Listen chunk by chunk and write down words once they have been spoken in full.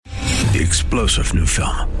The explosive new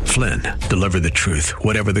film, Flynn, deliver the truth,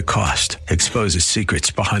 whatever the cost, exposes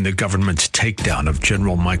secrets behind the government's takedown of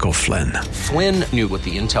General Michael Flynn. Flynn knew what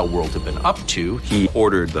the intel world had been up to. He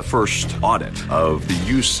ordered the first audit of the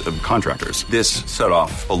use of contractors. This set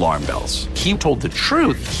off alarm bells. He told the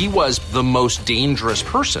truth. He was the most dangerous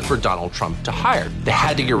person for Donald Trump to hire. They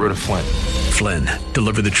had to get rid of Flynn. Flynn,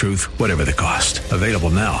 deliver the truth, whatever the cost. Available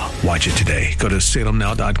now. Watch it today. Go to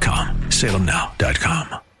salemnow.com.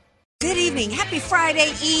 salemnow.com. Good evening. Happy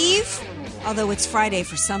Friday Eve. Although it's Friday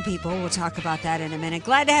for some people. We'll talk about that in a minute.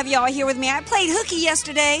 Glad to have you all here with me. I played hooky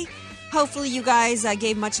yesterday. Hopefully you guys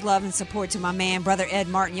gave much love and support to my man, Brother Ed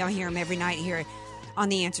Martin. Y'all hear him every night here on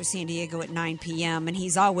The Answer San Diego at 9 p.m. And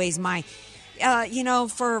he's always my,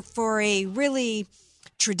 for a really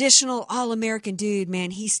traditional all-American dude,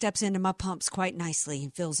 man, he steps into my pumps quite nicely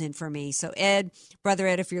and fills in for me. So Ed, Brother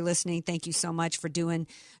Ed, if you're listening, thank you so much for doing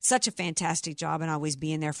such a fantastic job and always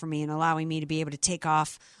being there for me and allowing me to be able to take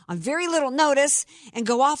off on very little notice and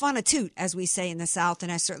go off on a toot, as we say in the South.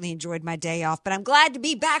 And I certainly enjoyed my day off. But I'm glad to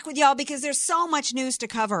be back with y'all because there's so much news to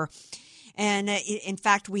cover. And in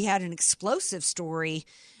fact, we had an explosive story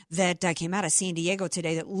that came out of San Diego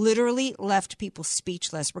today that literally left people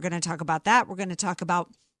speechless. We're going to talk about that. We're going to talk about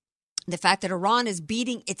the fact that Iran is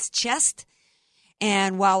beating its chest.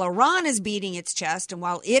 And while Iran is beating its chest and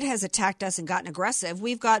while it has attacked us and gotten aggressive,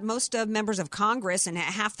 we've got most of members of Congress and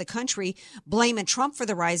half the country blaming Trump for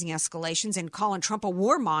the rising escalations and calling Trump a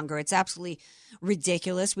warmonger. It's absolutely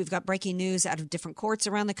ridiculous. We've got breaking news out of different courts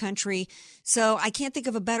around the country. So I can't think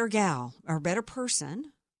of a better gal or a better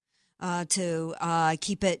person to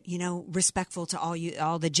keep it, respectful to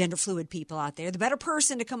all the gender fluid people out there. The better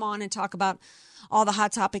person to come on and talk about all the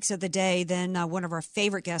hot topics of the day than one of our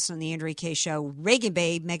favorite guests on the Andrea Kaye Show, Reagan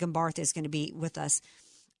Babe. Megan Barth is going to be with us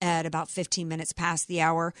at about 15 minutes past the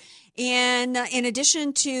hour. And in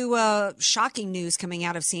addition to shocking news coming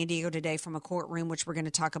out of San Diego today from a courtroom, which we're going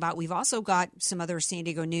to talk about, we've also got some other San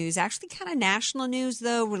Diego news, actually kind of national news,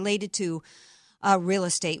 though, related to real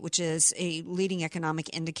estate, which is a leading economic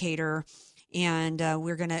indicator. And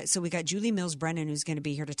we got Julie Mills Brennan, who's going to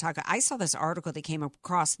be here to talk. I saw this article that came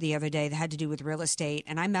across the other day that had to do with real estate.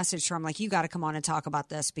 And I messaged her. I'm like, you got to come on and talk about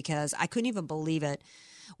this because I couldn't even believe it.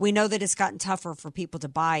 We know that it's gotten tougher for people to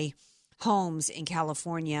buy homes in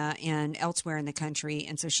California and elsewhere in the country.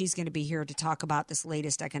 And so she's going to be here to talk about this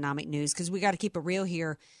latest economic news because we got to keep it real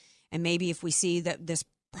here. And maybe if we see that this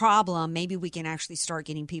problem, maybe we can actually start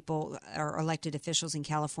getting people or elected officials in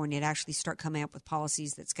California to actually start coming up with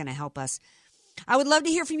policies that's going to help us. I would love to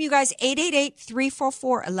hear from you guys.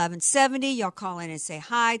 888-344-1170. Y'all call in and say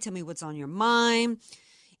hi. Tell me what's on your mind.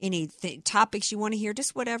 Any topics you want to hear,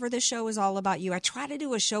 just whatever. The show is all about you. I try to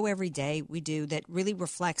do a show every day we do that really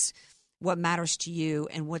reflects what matters to you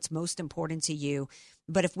and what's most important to you.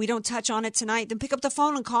 But if we don't touch on it tonight, then pick up the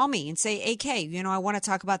phone and call me and say, AK, I want to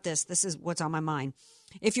talk about this. This is what's on my mind.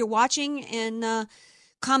 If you're watching and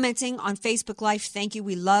commenting on Facebook Live, thank you.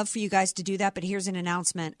 We love for you guys to do that. But here's an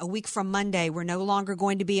announcement. A week from Monday, we're no longer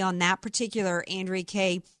going to be on that particular Andrea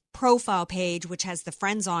Kaye profile page, which has the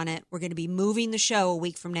friends on it. We're going to be moving the show a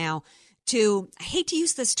week from now to, I hate to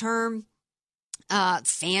use this term,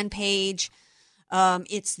 fan page.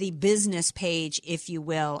 It's the business page, if you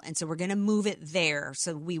will. And so we're going to move it there.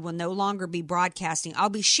 So we will no longer be broadcasting. I'll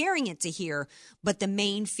be sharing it to here, but the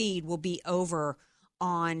main feed will be over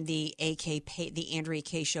on the the Andrea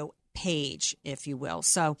Kaye Show page, if you will.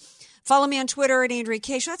 So follow me on Twitter at Andrea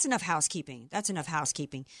Kaye Show. That's enough housekeeping.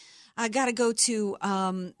 I got to go to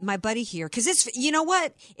my buddy here because it's, you know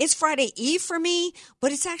what? It's Friday Eve for me,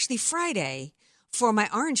 but it's actually Friday for my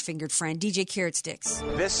orange-fingered friend, DJ Carrot Sticks.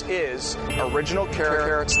 This is original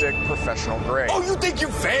carrot stick professional grade. Oh, you think you're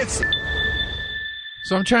fancy?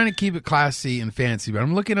 So I'm trying to keep it classy and fancy, but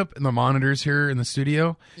I'm looking up in the monitors here in the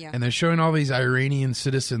studio, and they're showing all these Iranian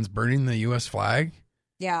citizens burning the U.S. flag.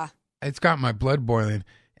 Yeah. It's got my blood boiling.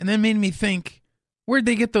 And then made me think, where'd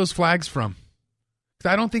they get those flags from?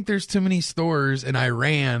 Because I don't think there's too many stores in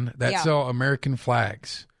Iran that sell American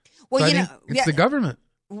flags. Well, so it's the government.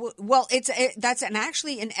 Well, that's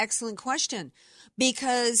actually an excellent question.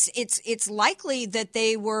 Because it's likely that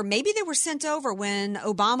they were sent over when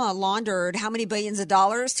Obama laundered how many billions of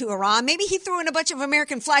dollars to Iran. Maybe he threw in a bunch of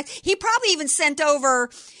American flags. He probably even sent over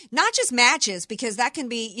not just matches, because that can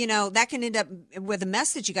be, that can end up with a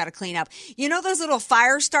mess that you got to clean up. Those little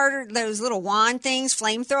fire starter, those little wand things,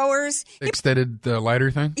 flamethrowers. Extended the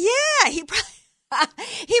lighter thing? Yeah, he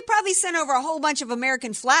probably sent over a whole bunch of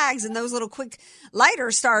American flags and those little quick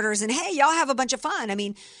lighter starters and, hey, y'all have a bunch of fun. I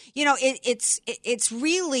mean, it's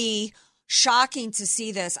really shocking to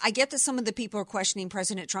see this. I get that some of the people are questioning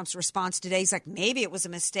President Trump's response today. He's like, maybe it was a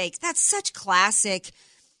mistake. That's such classic,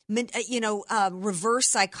 reverse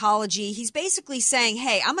psychology. He's basically saying,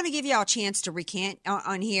 hey, I'm going to give you all a chance to recant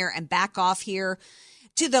on here and back off here.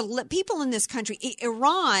 To the people in this country,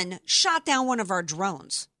 Iran shot down one of our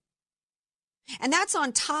drones. And that's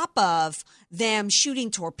on top of them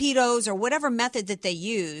shooting torpedoes or whatever method that they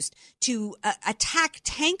used to attack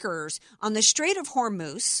tankers on the Strait of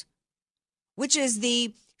Hormuz, which is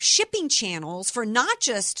the shipping channels for not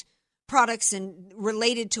just products and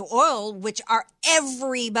related to oil, which are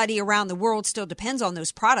everybody around the world still depends on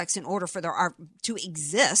those products in order for to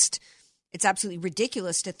exist. It's absolutely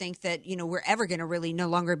ridiculous to think that, we're ever going to really no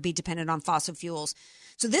longer be dependent on fossil fuels.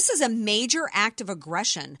 So this is a major act of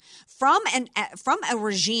aggression from a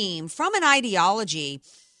regime, from an ideology,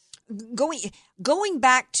 going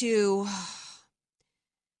back to,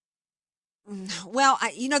 well,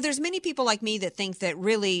 there's many people like me that think that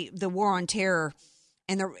really the war on terror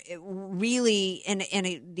and the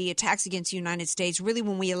attacks against the United States, really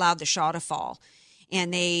when we allowed the Shah to fall.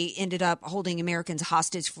 And they ended up holding Americans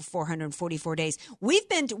hostage for 444 days. We've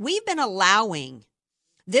been allowing,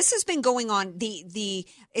 this has been going on, the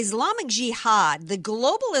Islamic Jihad, the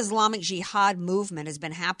global Islamic Jihad movement has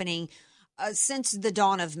been happening since the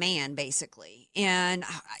dawn of man, basically. And,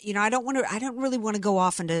 I don't really want to go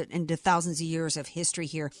off into thousands of years of history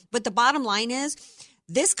here. But the bottom line is,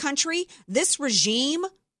 this country, this regime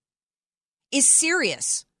is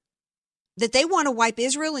serious that they want to wipe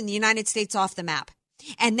Israel and the United States off the map.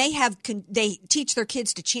 And they teach their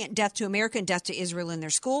kids to chant death to America and death to Israel in their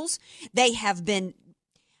schools. They have been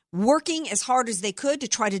working as hard as they could to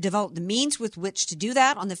try to develop the means with which to do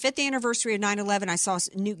that. On the 5th anniversary of 9/11, I saw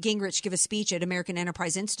Newt Gingrich give a speech at American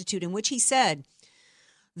Enterprise Institute in which he said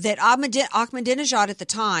that Ahmadinejad at the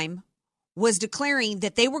time was declaring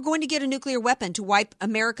that they were going to get a nuclear weapon to wipe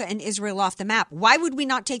America and Israel off the map. Why would we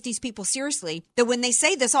not take these people seriously? That when they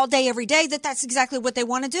say this all day, every day, that's exactly what they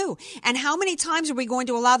want to do. And how many times are we going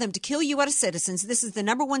to allow them to kill U.S. citizens? This is the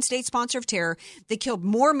number one state sponsor of terror. They killed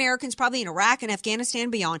more Americans probably in Iraq and Afghanistan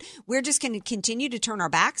and beyond. We're just going to continue to turn our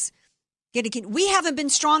backs. We haven't been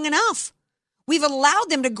strong enough. We've allowed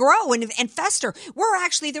them to grow and fester.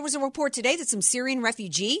 There was a report today that some Syrian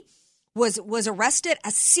refugee was arrested,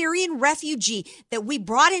 a Syrian refugee that we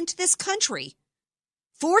brought into this country.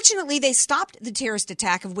 Fortunately, they stopped the terrorist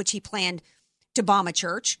attack of which he planned to bomb a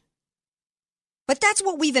church. But that's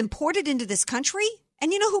what we've imported into this country.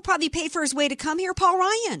 And you know who probably paid for his way to come here? Paul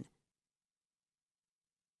Ryan.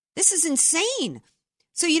 This is insane.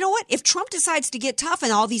 So you know what? If Trump decides to get tough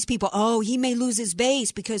and all these people, he may lose his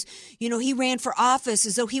base because, he ran for office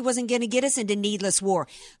as though he wasn't going to get us into needless war.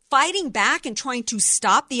 Fighting back and trying to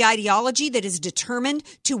stop the ideology that is determined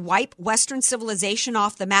to wipe Western civilization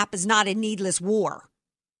off the map is not a needless war.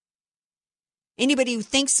 Anybody who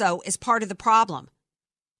thinks so is part of the problem.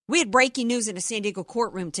 We had breaking news in a San Diego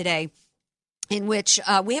courtroom today in which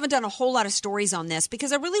we haven't done a whole lot of stories on this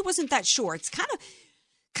because I really wasn't that sure. It's kind of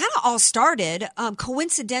all started,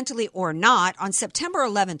 coincidentally or not, on September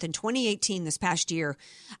 11th in 2018, this past year,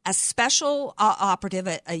 a special operative,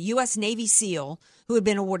 a U.S. Navy SEAL, who had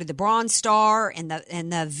been awarded the Bronze Star and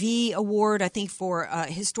the V Award, I think, for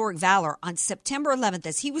historic valor, on September 11th,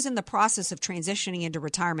 as he was in the process of transitioning into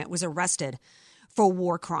retirement, was arrested for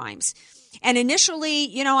war crimes. And initially,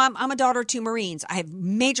 I'm a daughter of two Marines. I have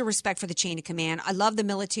major respect for the chain of command. I love the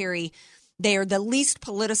military. They are the least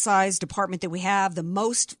politicized department that we have, the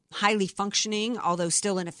most highly functioning, although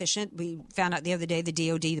still inefficient. We found out the other day the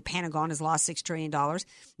DOD, the Pentagon, has lost $6 trillion.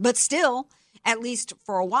 But still, at least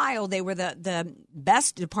for a while, they were the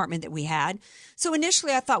best department that we had. So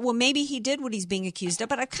initially I thought, well, maybe he did what he's being accused of.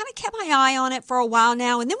 But I kind of kept my eye on it for a while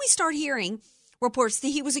now. And then we start hearing reports that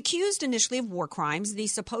he was accused initially of war crimes, that he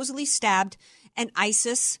supposedly stabbed an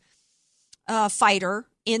ISIS fighter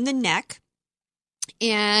in the neck.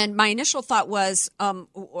 And my initial thought was,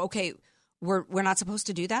 okay, we're not supposed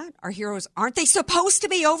to do that? Our heroes, aren't they supposed to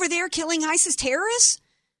be over there killing ISIS terrorists?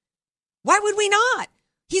 Why would we not?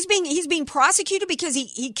 He's being prosecuted because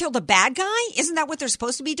he killed a bad guy? Isn't that what they're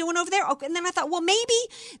supposed to be doing over there? Okay, and then I thought, well, maybe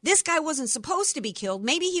this guy wasn't supposed to be killed.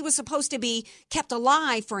 Maybe he was supposed to be kept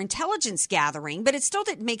alive for intelligence gathering, but it still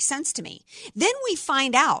didn't make sense to me. Then we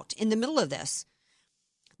find out in the middle of this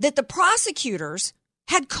that the prosecutors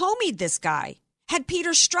had commied this guy, had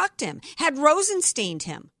Peter Strzok him, had Rosensteined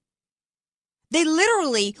him. They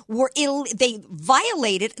literally they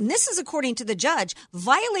violated, and this is according to the judge,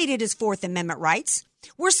 violated his Fourth Amendment rights,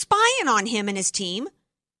 were spying on him and his team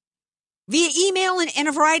via email and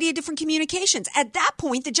a variety of different communications. At that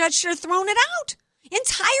point, the judge should have thrown it out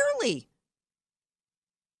entirely.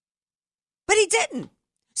 But he didn't.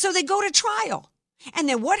 So they go to trial. And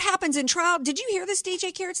then what happens in trial? Did you hear this,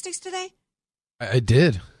 DJ Carrot Sticks, today? I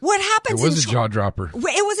did. What happens? It was a jaw dropper. It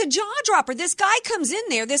was a jaw dropper. This guy comes in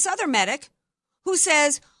there, this other medic, who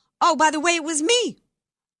says, "Oh, by the way, it was me.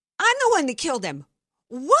 I'm the one that killed him."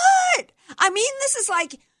 What? I mean, this is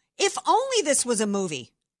like, if only this was a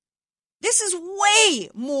movie. This is way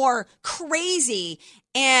more crazy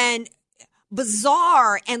and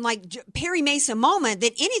bizarre and like Perry Mason moment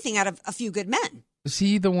than anything out of A Few Good Men. Is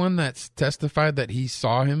he the one that's testified that he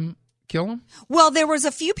saw him kill him? Well, there was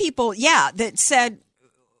a few people, that said,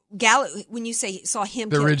 when you say saw him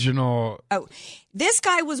the kill original. Oh, this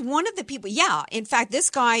guy was one of the people. Yeah. In fact,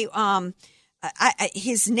 this guy,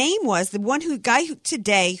 his name was the guy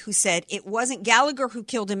today who said it wasn't Gallagher who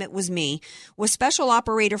killed him, it was me, was Special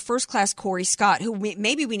Operator First Class Corey Scott, who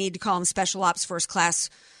maybe we need to call him Special Ops First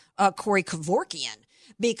Class Corey Kevorkian.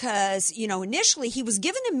 Because, initially he was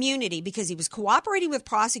given immunity because he was cooperating with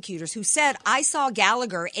prosecutors who said, I saw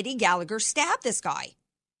Eddie Gallagher stab this guy.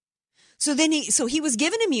 So he was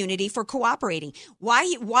given immunity for cooperating.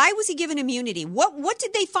 Why was he given immunity? What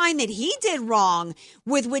did they find that he did wrong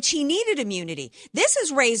with which he needed immunity? This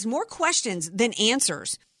has raised more questions than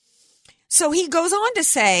answers. So he goes on to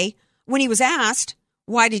say, when he was asked,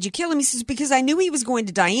 why did you kill him? He says, because I knew he was going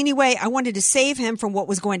to die anyway. I wanted to save him from what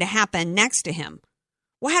was going to happen next to him.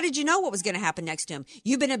 Well, how did you know what was going to happen next to him?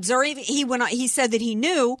 You've been observing. He said that he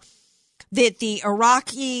knew that the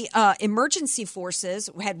Iraqi emergency forces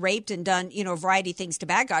had raped and done, a variety of things to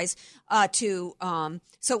bad guys.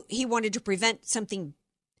 So he wanted to prevent something,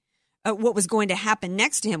 what was going to happen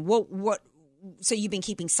next to him. So you've been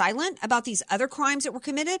keeping silent about these other crimes that were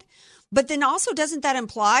committed, but then also doesn't that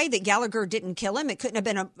imply that Gallagher didn't kill him? It couldn't have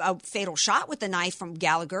been a fatal shot with the knife from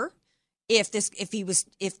Gallagher if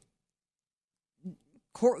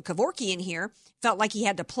Kevorkian here felt like he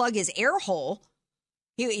had to plug his air hole.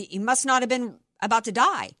 He must not have been about to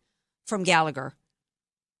die from Gallagher.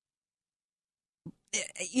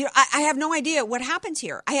 I have no idea what happened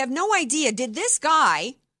here. I have no idea. Did this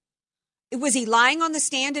guy, was he lying on the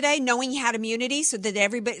stand today knowing he had immunity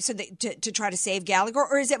to try to save Gallagher?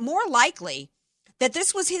 Or is it more likely that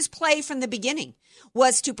this was his play from the beginning,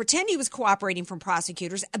 was to pretend he was cooperating from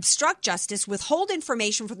prosecutors, obstruct justice, withhold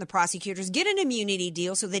information from the prosecutors, get an immunity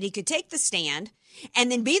deal so that he could take the stand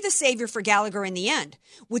and then be the savior for Gallagher in the end,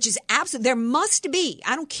 which is absolute. There must be,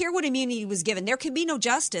 I don't care what immunity was given, there can be no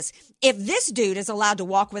justice if this dude is allowed to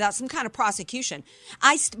walk without some kind of prosecution.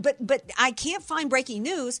 But I can't find breaking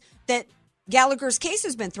news that Gallagher's case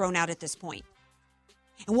has been thrown out at this point.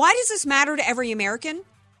 And why does this matter to every American?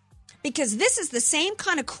 Because this is the same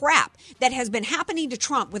kind of crap that has been happening to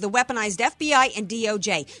Trump with the weaponized FBI and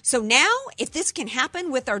DOJ. So now, if this can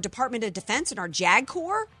happen with our Department of Defense and our JAG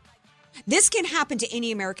Corps, this can happen to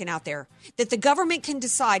any American out there. That the government can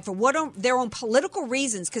decide for their own political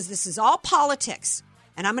reasons, because this is all politics.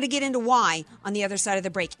 And I'm going to get into why on the other side of the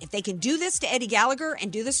break. If they can do this to Eddie Gallagher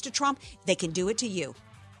and do this to Trump, they can do it to you.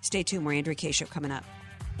 Stay tuned. More Andrea Kaye Show coming up.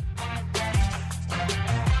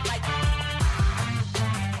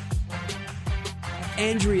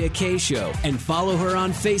 Andrea Kaye Show, and follow her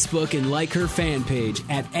on Facebook and like her fan page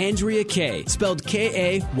at Andrea Kaye, spelled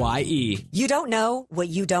Kaye. You don't know what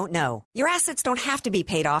you don't know. Your assets don't have to be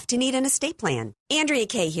paid off to need an estate plan. Andrea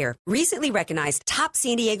Kaye here. Recently recognized top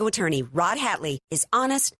San Diego attorney Rod Hatley is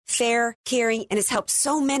honest, fair, caring, and has helped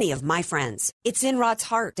so many of my friends. It's in Rod's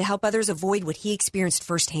heart to help others avoid what he experienced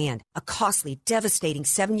firsthand, a costly, devastating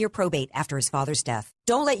 7-year probate after his father's death.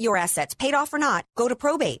 Don't let your assets, paid off or not, go to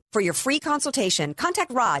probate. For your free consultation,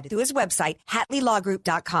 contact Rod through his website,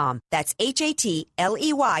 HatleyLawGroup.com. That's HATLEY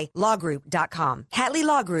lawgroup.com.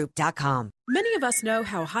 HatleyLawGroup.com. Many of us know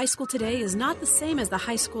how high school today is not the same as the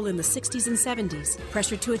high school in the 60s and 70s.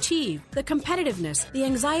 Pressure to achieve, the competitiveness, the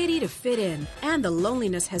anxiety to fit in, and the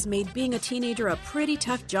loneliness has made being a teenager a pretty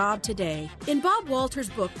tough job today. In Bob Walter's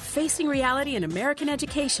book, Facing Reality in American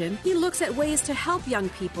Education, he looks at ways to help young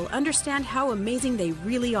people understand how amazing they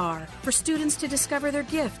really are, for students to discover their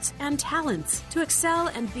gifts and talents, to excel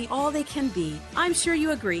and be all they can be. I'm sure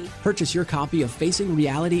you agree. Purchase your copy of Facing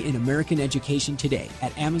Reality in American Education today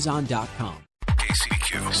at Amazon.com.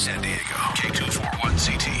 KCDQ, San Diego,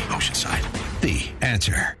 K241CT, Oceanside. The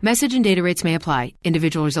Answer. Message and data rates may apply.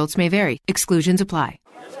 Individual results may vary. Exclusions apply.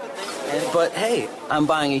 But hey, I'm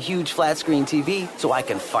buying a huge flat screen TV so I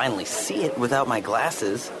can finally see it without my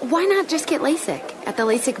glasses. Why not just get LASIK at the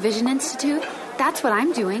LASIK Vision Institute? That's what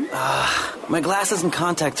I'm doing. My glasses and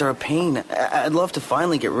contacts are a pain. I'd love to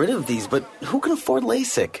finally get rid of these, but who can afford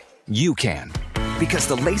LASIK? You can. Because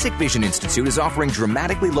the LASIK Vision Institute is offering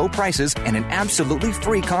dramatically low prices and an absolutely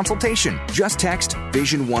free consultation. Just text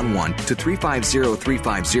VISION11 to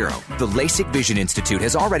 350350. The LASIK Vision Institute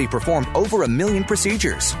has already performed over 1 million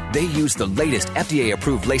procedures. They use the latest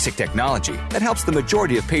FDA-approved LASIK technology that helps the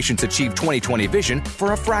majority of patients achieve 20/20 vision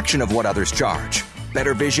for a fraction of what others charge.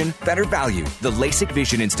 Better vision, better value. The LASIK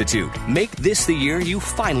Vision Institute. Make this the year you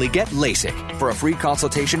finally get LASIK. For a free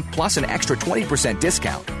consultation plus an extra 20%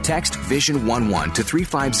 discount, text VISION11 to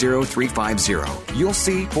 350350. You'll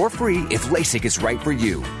see for free if LASIK is right for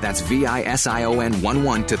you. That's VISION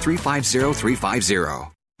 11 to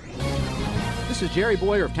 350350. This is Jerry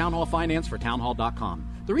Boyer of Town Hall Finance for townhall.com.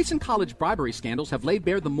 The recent college bribery scandals have laid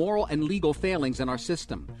bare the moral and legal failings in our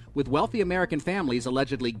system, with wealthy American families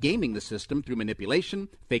allegedly gaming the system through manipulation,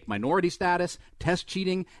 fake minority status, test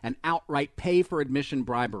cheating, and outright pay-for-admission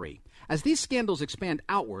bribery. As these scandals expand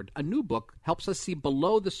outward, a new book helps us see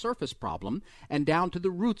below the surface problem and down to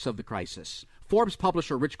the roots of the crisis. Forbes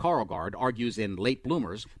publisher Rich Karlgaard argues in Late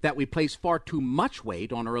Bloomers that we place far too much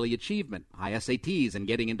weight on early achievement, high SATs, and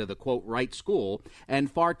getting into the, quote, right school,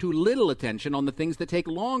 and far too little attention on the things that take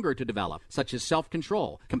longer to develop, such as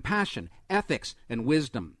self-control, compassion, ethics, and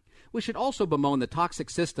wisdom. We should also bemoan the toxic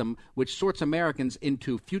system which sorts Americans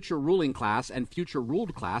into future ruling class and future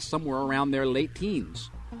ruled class somewhere around their late teens.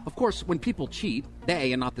 Of course, when people cheat,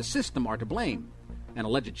 they and not the system are to blame, and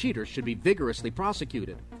alleged cheaters should be vigorously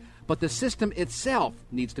prosecuted. But the system itself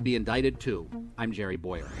needs to be indicted too. I'm Jerry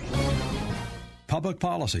Boyer.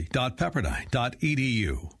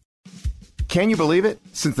 Publicpolicy.pepperdine.edu. Can you believe it?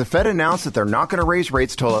 Since the Fed announced that they're not going to raise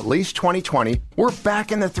rates till at least 2020, we're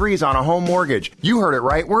back in the threes on a home mortgage. You heard it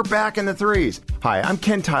right. We're back in the threes. Hi, I'm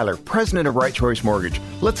Ken Tyler, president of Right Choice Mortgage.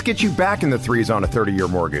 Let's get you back in the threes on a 30-year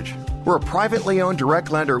mortgage. We're a privately owned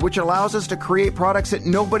direct lender, which allows us to create products that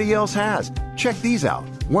nobody else has. Check these out.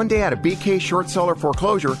 One day at a BK short seller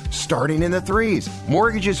foreclosure, starting in the threes.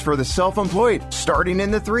 Mortgages for the self-employed, starting in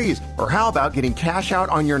the threes. Or how about getting cash out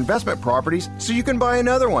on your investment properties so you can buy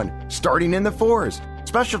another one, starting in the fours.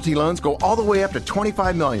 Specialty loans go all the way up to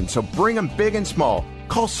 $25 million, so bring them big and small.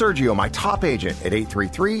 Call Sergio, my top agent, at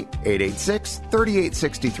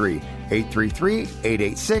 833-886-3863.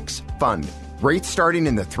 833-886-FUND. Rates starting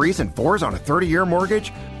in the 3s and 4s on a 30-year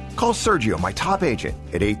mortgage? Call Sergio, my top agent,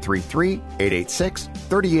 at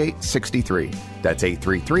 833-886-3863. That's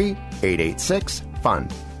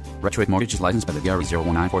 833-886-FUND. Right Choice Mortgage is licensed by the DRE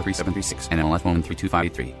 019433736 and NMLS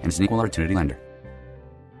 1132583 and is an equal opportunity lender.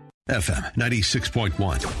 FM 96.1,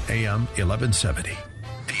 AM 1170.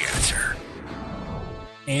 The Answer.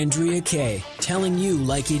 Andrea Kaye, telling you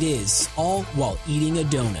like it is, all while eating a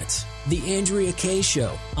donut. The Andrea Kaye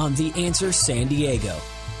Show on The Answer San Diego.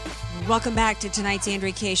 Welcome back to tonight's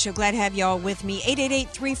Andrea Kaye Show. Glad to have you all with me.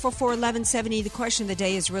 888-344-1170. The question of the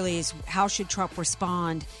day is how should Trump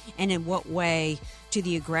respond and in what way to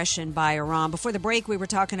the aggression by Iran? Before the break, we were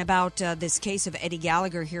talking about this case of Eddie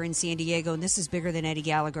Gallagher here in San Diego, and this is bigger than Eddie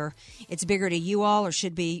Gallagher. It's bigger to you all, or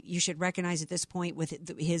you should recognize at this point with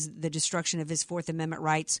the destruction of his Fourth Amendment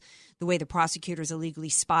rights, the way the prosecutors illegally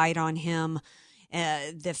spied on him,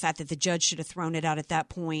 the fact that the judge should have thrown it out at that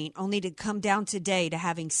point, only to come down today to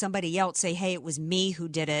having somebody else say, hey, it was me who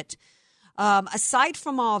did it. Aside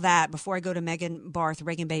from all that, before I go to Megan Barth,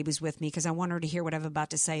 Reagan Baby's with me because I want her to hear what I'm about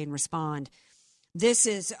to say and respond. This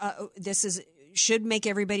should make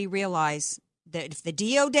everybody realize that if the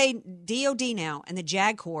DOD now and the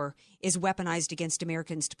JAG Corps is weaponized against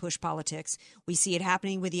Americans to push politics, we see it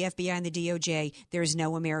happening with the FBI and the DOJ. There is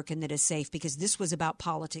no American that is safe because this was about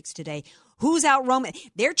politics today. Who's out roaming?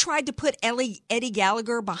 They're trying to put Eddie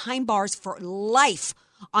Gallagher behind bars for life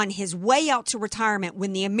on his way out to retirement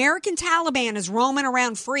when the American Taliban is roaming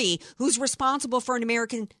around free. Who's responsible for an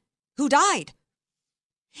American who died?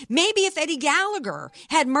 Maybe if Eddie Gallagher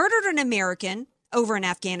had murdered an American over in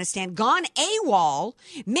Afghanistan, gone AWOL,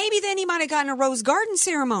 maybe then he might have gotten a Rose Garden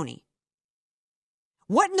ceremony.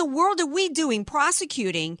 What in the world are we doing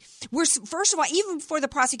prosecuting? First of all, even for the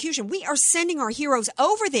prosecution, we are sending our heroes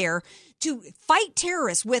over there to fight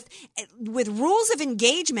terrorists with rules of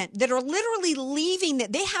engagement that are literally leaving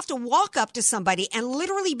that they have to walk up to somebody and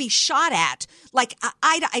literally be shot at. Like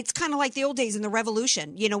it's kind of like the old days in the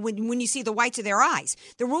revolution, when you see the whites of their eyes.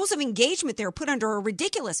 The rules of engagement they're put under are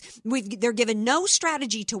ridiculous. They're given no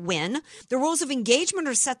strategy to win. The rules of engagement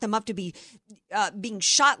are set them up to be being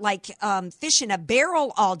shot like fish in a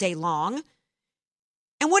barrel all day long.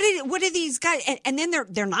 And what are these guys? And then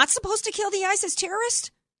they're not supposed to kill the ISIS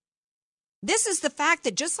terrorist? This is the fact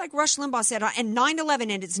that just like Rush Limbaugh said, and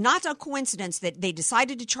 9/11, and it's not a coincidence that they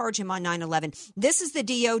decided to charge him on 9/11. This is the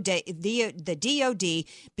DOD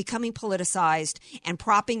becoming politicized and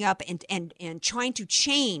propping up and trying to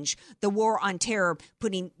change the war on terror,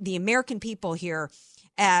 putting the American people here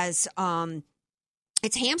as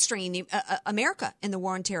it's hamstringing America in the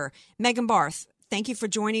war on terror. Megan Barth, thank you for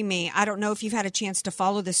joining me. I don't know if you've had a chance to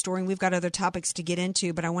follow this story. We've got other topics to get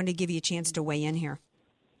into, but I wanted to give you a chance to weigh in here.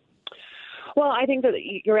 Well, I think that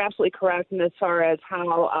you're absolutely correct in as far as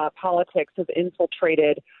how politics has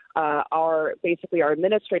infiltrated our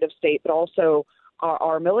administrative state, but also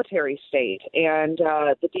our military state. And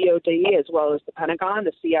the DOD, as well as the Pentagon,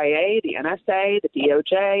 the CIA, the NSA, the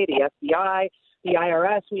DOJ, the FBI, the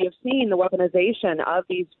IRS, we have seen the weaponization of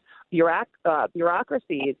these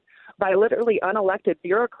bureaucracies by literally unelected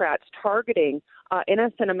bureaucrats targeting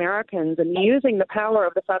innocent Americans and using the power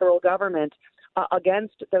of the federal government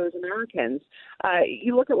against those Americans.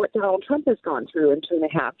 You look at what Donald Trump has gone through in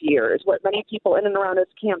 2.5 years, what many people in and around his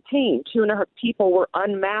campaign, 2.5 people were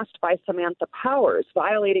unmasked by Samantha Powers,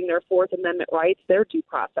 violating their Fourth Amendment rights, their due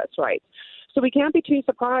process rights. So we can't be too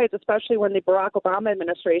surprised, especially when the Barack Obama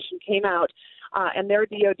administration came out and their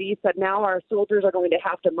DOD said now our soldiers are going to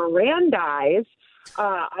have to Mirandize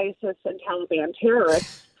ISIS and Taliban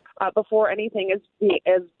terrorists before anything is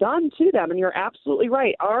done to them. And you're absolutely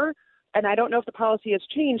right. And I don't know if the policy has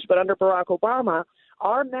changed, but under Barack Obama,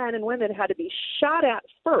 our men and women had to be shot at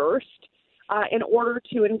first in order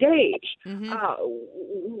to engage. Mm-hmm.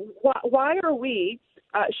 Why are we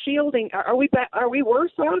shielding? Are we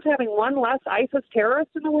worse off having one less ISIS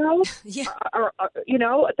terrorist in the world? Yeah.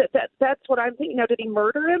 That's what I'm thinking. Now, did he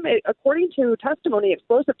murder him? According to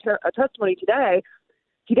explosive testimony today,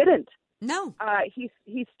 he didn't. No. He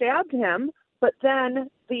stabbed him, but then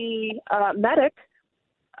the medic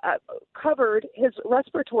covered his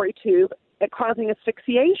respiratory tube, causing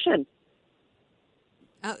asphyxiation.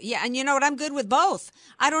 Oh, yeah, and you know what? I'm good with both.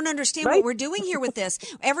 I don't understand what we're doing here with this.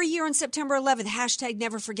 Every year on September 11th, hashtag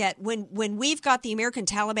never forget, when we've got the American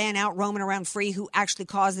Taliban out roaming around free who actually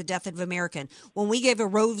caused the death of American, when we gave a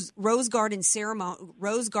rose garden ceremony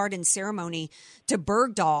to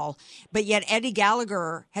Bergdahl, but yet Eddie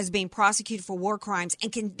Gallagher has been prosecuted for war crimes,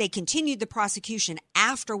 and they continued the prosecution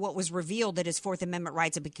after what was revealed that his Fourth Amendment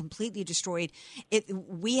rights have been completely destroyed.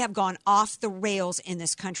 We have gone off the rails in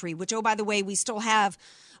this country, which, oh, by the way, we still have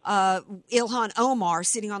Ilhan Omar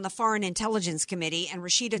sitting on the Foreign Intelligence Committee and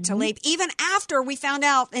Rashida Tlaib, even after we found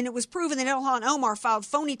out and it was proven that Ilhan Omar filed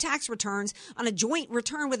phony tax returns on a joint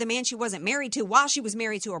return with a man she wasn't married to while she was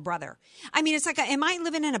married to her brother. I mean, it's like, am I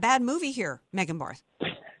living in a bad movie here, Megan Barth?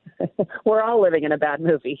 We're all living in a bad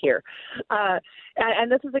movie here.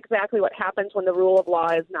 And this is exactly what happens when the rule of law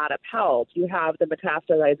is not upheld. You have the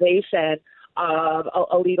metastasization of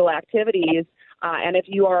illegal activities. And if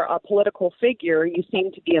you are a political figure, you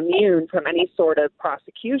seem to be immune from any sort of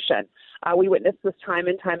prosecution. We witness this time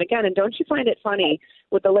and time again. And don't you find it funny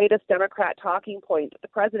with the latest Democrat talking point that the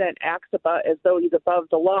president acts as though he's above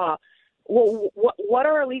the law? Well, what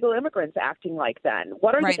are illegal immigrants acting like then?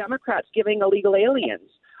 What are the Democrats giving illegal aliens?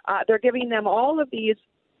 They're giving them all of these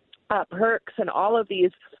perks and all of these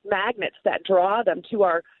magnets that draw them to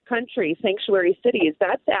our country, sanctuary cities.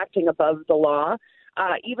 That's acting above the law.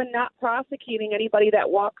 Even not prosecuting anybody that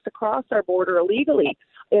walks across our border illegally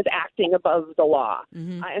is acting above the law.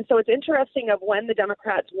 Mm-hmm. And so it's interesting of when the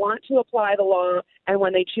Democrats want to apply the law and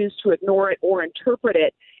when they choose to ignore it or interpret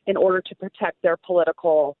it in order to protect their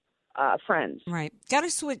political friends. Right. Got to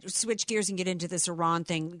switch gears and get into this Iran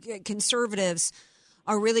thing. Conservatives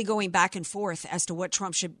are really going back and forth as to what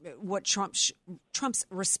Trump's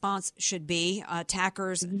response should be.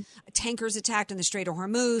 Tankers attacked in the Strait of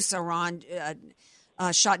Hormuz. Iran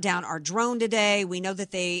shot down our drone today. We know that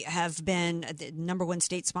they have been the number one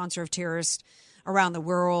state sponsor of terrorists around the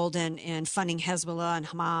world and funding Hezbollah and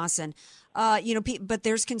Hamas. And, but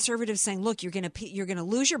there's conservatives saying, look, you're going to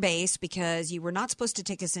lose your base because you were not supposed to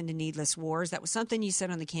take us into needless wars. That was something you said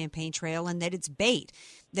on the campaign trail, and that it's bait,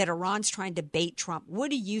 that Iran's trying to bait Trump. What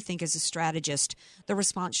do you think, as a strategist, the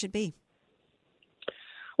response should be?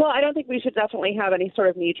 Well, I don't think we should definitely have any sort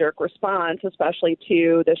of knee-jerk response, especially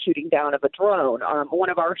to the shooting down of a drone. One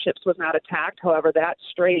of our ships was not attacked. However, that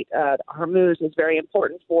Strait, Hormuz, is very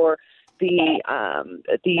important for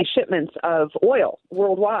the shipments of oil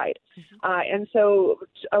worldwide. Mm-hmm. And so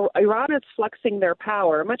Iran is flexing their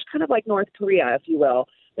power, much kind of like North Korea, if you will.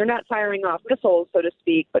 They're not firing off missiles, so to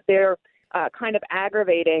speak, but they're kind of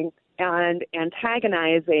aggravating and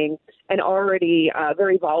antagonizing an already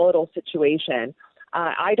very volatile situation.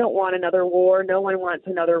 I don't want another war. No one wants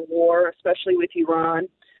another war, especially with Iran.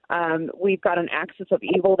 We've got an axis of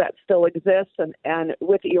evil that still exists, and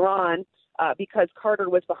with Iran, because Carter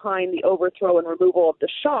was behind the overthrow and removal of the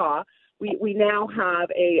Shah, we now have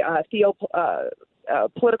a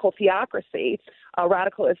political theocracy, a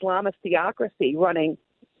radical Islamist theocracy running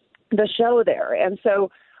the show there. And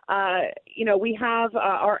so, we have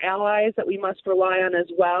our allies that we must rely on as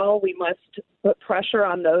well. We must put pressure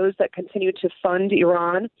on those that continue to fund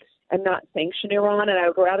Iran and not sanction Iran. And I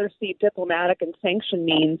would rather see diplomatic and sanction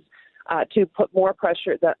means to put more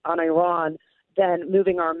pressure on Iran than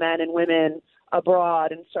moving our men and women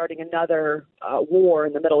abroad and starting another war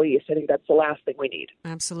in the Middle East. I think that's the last thing we need.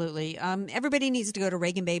 Absolutely. Everybody needs to go to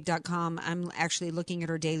ReaganBabe.com. I'm actually looking at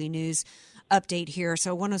our daily news update here, so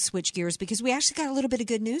I want to switch gears because we actually got a little bit of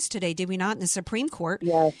good news today, did we not, in the Supreme Court?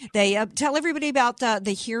 Yes. They tell everybody about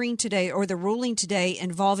the hearing today, or the ruling today,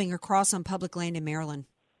 involving a cross on public land in Maryland.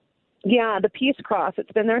 Yeah, the Peace Cross.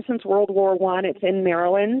 It's been there since World War I. It's in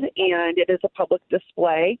Maryland, and it is a public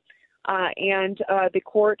display. The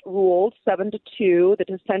court ruled 7-2, the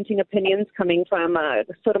dissenting opinions coming from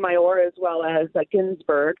Sotomayor as well as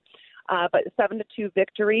Ginsburg. But 7-2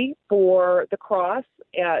 victory for the cross.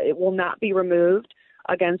 It will not be removed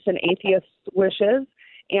against an atheist's wishes.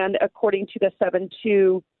 And according to the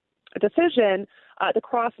 7-2 decision, the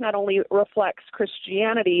cross not only reflects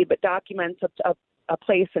Christianity but documents a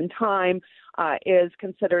place and time, is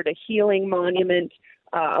considered a healing monument,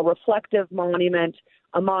 a reflective monument,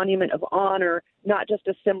 a monument of honor, not just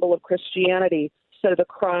a symbol of Christianity. So the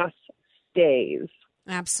cross stays.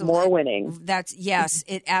 Absolutely. More winning. Yes,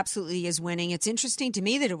 it absolutely is winning. It's interesting to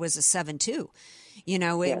me that it was a 7-2.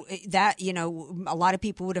 A lot of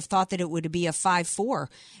people would have thought that it would be a 5-4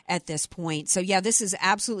 at this point. So yeah, this is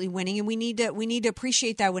absolutely winning, and we need to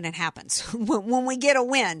appreciate that when it happens, when we get a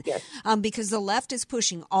win, yes. Because the left is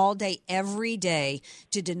pushing all day, every day,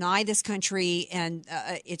 to deny this country and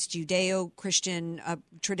its Judeo-Christian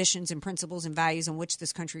traditions and principles and values on which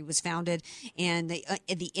this country was founded. And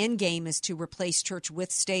the end game is to replace church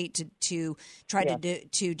with state, to try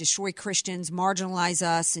to destroy Christians, marginalize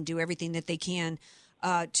us, and do everything that they can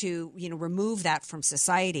to remove that from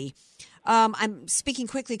society. I'm speaking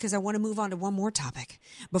quickly because I want to move on to one more topic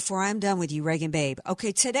before I'm done with you, Reagan Babe.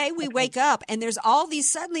 Okay, today we wake up and there's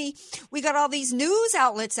suddenly we got all these news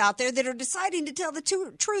outlets out there that are deciding to tell the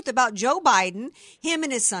truth about Joe Biden, him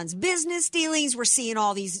and his son's business dealings. We're seeing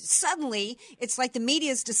all these, suddenly it's like the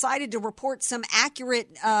media's decided to report some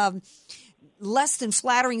accurate less than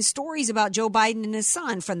flattering stories about Joe Biden and his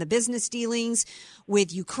son, from the business dealings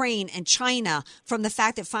with Ukraine and China, from the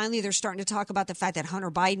fact that finally they're starting to talk about the fact that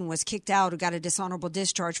Hunter Biden was kicked out or got a dishonorable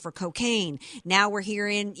discharge for cocaine. Now we're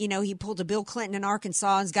hearing, he pulled a Bill Clinton in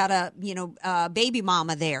Arkansas and's got a baby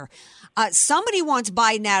mama there. Somebody wants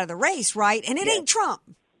Biden out of the race, right? And it ain't Trump.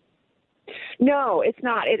 No, it's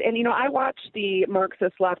not. I watch the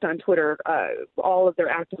Marxist left on Twitter, all of their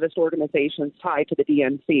activist organizations tied to the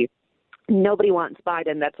DNC. Nobody wants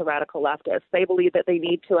Biden. That's a radical leftist. They believe that they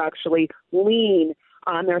need to actually lean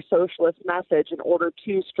on their socialist message in order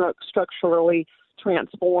to structurally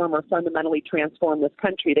transform or fundamentally transform this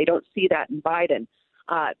country. They don't see that in Biden.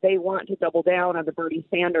 They want to double down on the Bernie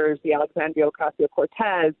Sanders, the Alexandria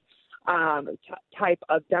Ocasio-Cortez type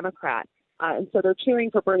of Democrat. And so they're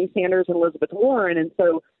cheering for Bernie Sanders and Elizabeth Warren. And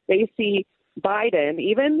so they see Biden,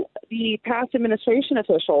 even the past administration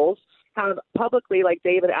officials, have publicly, like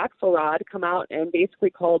David Axelrod, come out and basically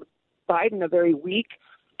called Biden a very weak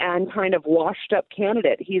and kind of washed-up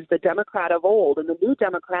candidate. He's the Democrat of old. And the new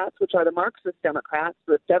Democrats, which are the Marxist Democrats,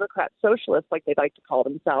 the Democrat socialists, like they like to call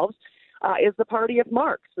themselves, is the party of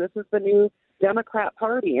Marx. This is the new Democrat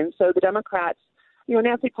Party. And so the Democrats,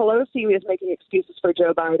 Nancy Pelosi is making excuses for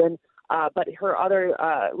Joe Biden, but her other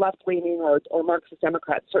left-leaning or Marxist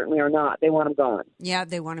Democrats certainly are not. They want him gone. Yeah,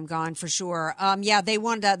 they want him gone for sure. They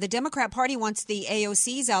want the Democrat Party wants the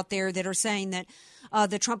AOCs out there that are saying that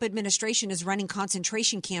the Trump administration is running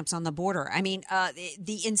concentration camps on the border. I mean,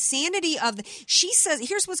 the insanity of she says,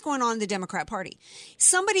 here's what's going on in the Democrat Party.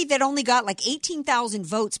 Somebody that only got like 18,000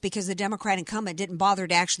 votes because the Democrat incumbent didn't bother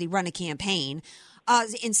to actually run a campaign.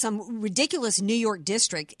 In some ridiculous New York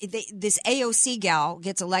district, this AOC gal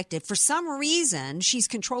gets elected. For some reason, she's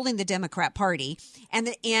controlling the Democrat Party,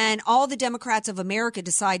 and all the Democrats of America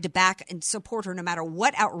decide to back and support her no matter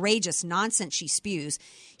what outrageous nonsense she spews.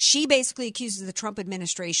 She basically accuses the Trump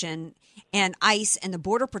administration and ICE and the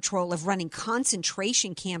Border Patrol of running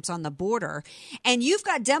concentration camps on the border. And you've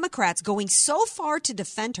got Democrats going so far to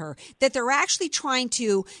defend her that they're actually trying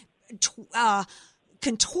to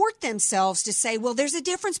contort themselves to say, well, there's a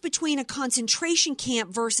difference between a concentration camp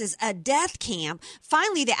versus a death camp.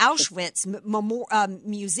 Finally, the Auschwitz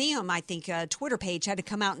Museum, I think, Twitter page had to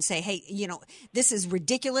come out and say, hey, this is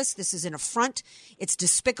ridiculous. This is an affront. It's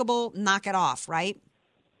despicable. Knock it off, right?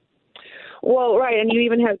 Well, right, and you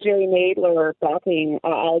even have Jerry Nadler backing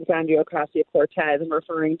Alexandria Ocasio-Cortez and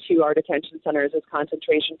referring to our detention centers as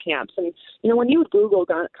concentration camps. And, when you Google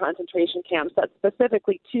concentration camps, that's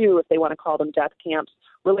specifically two, if they want to call them death camps,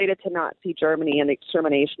 related to Nazi Germany and the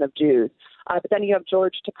extermination of Jews. But then you have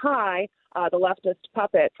George Takei, the leftist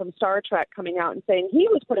puppet from Star Trek, coming out and saying he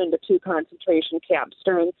was put into two concentration camps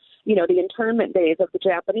during, the internment days of the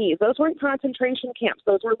Japanese. Those weren't concentration camps;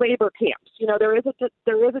 those were labor camps. There is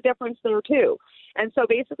a difference there too. And so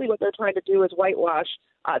basically, what they're trying to do is whitewash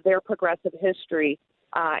their progressive history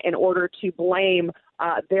in order to blame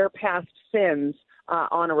their past sins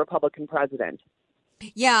on a Republican president.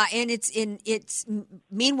 Yeah, and it's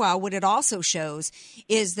meanwhile, what it also shows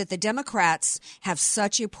is that the Democrats have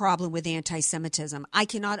such a problem with anti-Semitism. I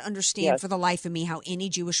cannot understand for the life of me how any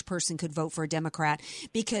Jewish person could vote for a Democrat,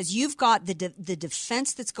 because you've got the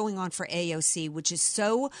defense that's going on for AOC, which is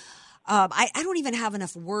so I don't even have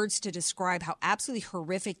enough words to describe how absolutely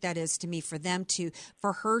horrific that is to me for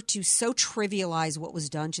her to so trivialize what was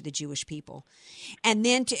done to the Jewish people. And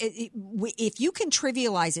then if you can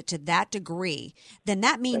trivialize it to that degree, then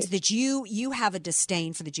that means that you have a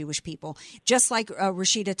disdain for the Jewish people, just like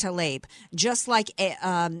Rashida Tlaib, just like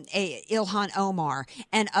Ilhan Omar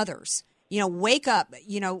and others. Wake up.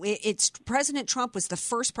 It's President Trump was the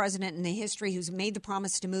first president in the history who's made the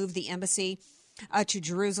promise to move the embassy to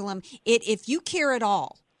Jerusalem. If you care at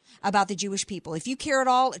all about the Jewish people, if you care at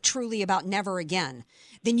all truly about never again,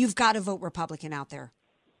 then you've got to vote Republican out there.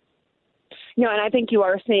 And I think you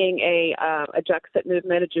are seeing a Jexit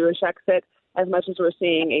movement, a Jewish exit, as much as we're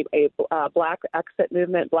seeing a black exit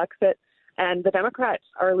movement, Blexit. And the Democrats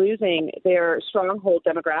are losing their stronghold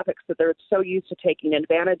demographics that they're so used to taking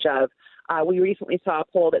advantage of. We recently saw a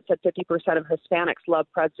poll that said 50% of Hispanics love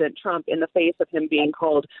President Trump in the face of him being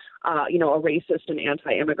called, a racist and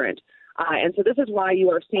anti-immigrant. And so this is why you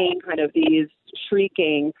are seeing kind of these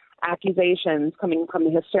shrieking accusations coming from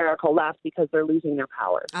the hysterical left, because they're losing their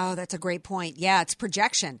power. Oh, that's a great point. Yeah, it's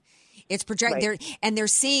projection. It's they're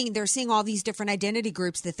seeing all these different identity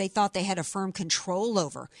groups that they thought they had a firm control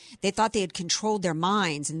over. They thought they had controlled their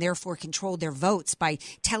minds and therefore controlled their votes by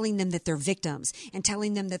telling them that they're victims and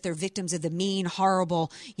telling them that they're victims of the mean,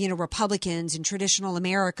 horrible, Republicans and traditional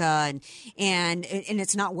America, and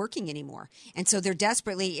it's not working anymore. And so they're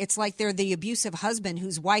desperately. It's like they're the abusive husband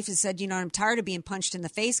whose wife has said, I'm tired of being punched in the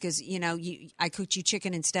face because I cooked you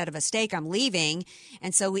chicken instead of a steak. I'm leaving,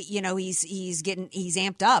 and so he's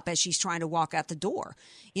amped up as she's trying to walk out the door,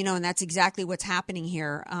 and that's exactly what's happening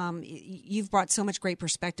here. You've brought so much great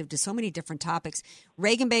perspective to so many different topics.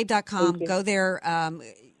 ReaganBabe.com, go there.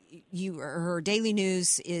 Her daily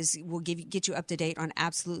news will get you up to date on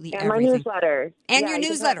absolutely everything. My newsletter. And your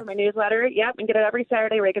newsletter. My newsletter, yep, and get it every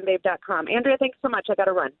Saturday, ReaganBabe.com. Andrea, thanks so much. I got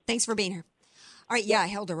to run. Thanks for being here. All right, I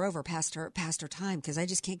held her over past her time because I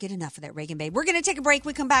just can't get enough of that Reagan Babe. We're going to take a break.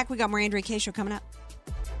 We come back. We got more Andrea Kaye Show coming up.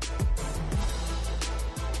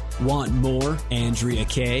 Want more Andrea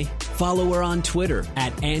Kaye? Follow her on Twitter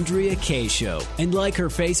at Andrea Kaye Show and like her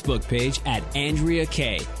Facebook page at Andrea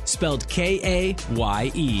Kaye, spelled Kaye.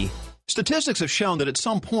 Statistics have shown that at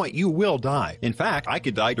some point you will die. In fact, I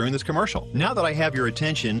could die during this commercial. Now that I have your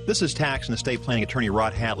attention, this is tax and estate planning attorney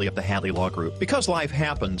Rod Hadley of the Hadley Law Group. Because life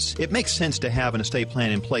happens, it makes sense to have an estate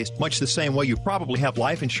plan in place, much the same way you probably have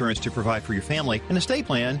life insurance to provide for your family. An estate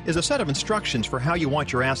plan is a set of instructions for how you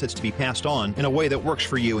want your assets to be passed on in a way that works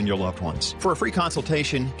for you and your loved ones. For a free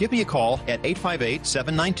consultation, give me a call at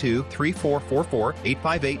 858-792-3444,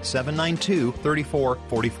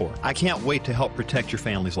 858-792-3444. I can't wait to help protect your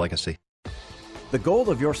family's legacy. The goal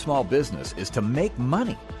of your small business is to make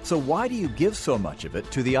money. So why do you give so much of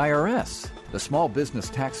it to the IRS? The small business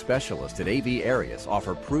tax specialists at AV Arias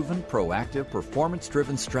offer proven, proactive,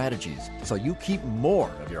 performance-driven strategies so you keep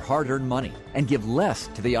more of your hard-earned money and give less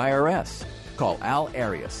to the IRS. Call Al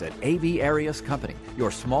Arias at AV Arias Company,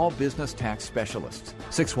 your small business tax specialists.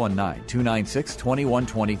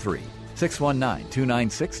 619-296-2123.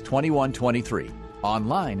 619-296-2123.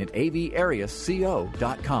 Online at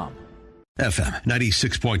avariasco.com. FM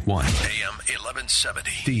 96.1, AM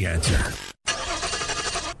 1170. The Answer.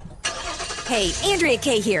 Hey, Andrea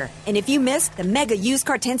Kaye here. And if you missed the mega used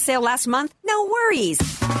car tent sale last month, no worries.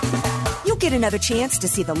 you'll get another chance to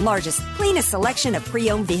see the largest, cleanest selection of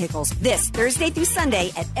pre-owned vehicles this Thursday through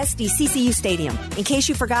Sunday at SDCCU Stadium. In case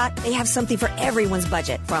you forgot, they have something for everyone's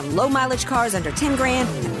budget, from low-mileage cars under 10 grand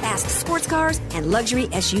to fast sports cars and luxury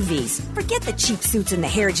SUVs. Forget the cheap suits and the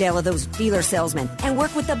hair gel of those dealer salesmen and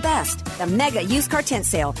work with the best. The Mega Used Car Tent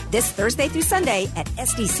Sale this Thursday through Sunday at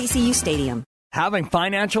SDCCU Stadium. Having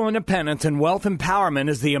financial independence and wealth empowerment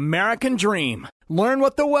is the American dream. Learn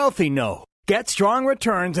what the wealthy know. Get strong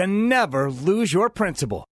returns and never lose your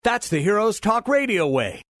principal. That's the Heroes Talk Radio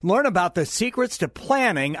way. Learn about the secrets to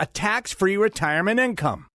planning a tax-free retirement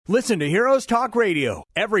income. Listen to Heroes Talk Radio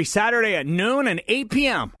every Saturday at noon and 8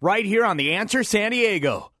 p.m. right here on The Answer San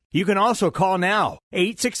Diego. You can also call now,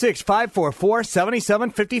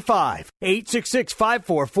 866-544-7755,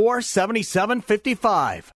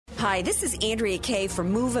 866-544-7755. Hi, this is Andrea Kay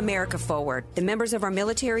from Move America Forward. The members of our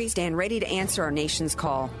military stand ready to answer our nation's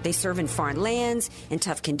call. They serve in foreign lands, in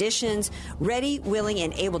tough conditions, ready, willing,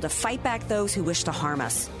 and able to fight back those who wish to harm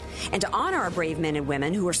us. And to honor our brave men and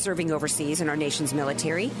women who are serving overseas in our nation's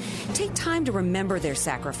military, take time to remember their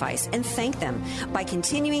sacrifice and thank them by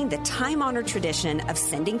continuing the time-honored tradition of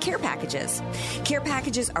sending care packages. Care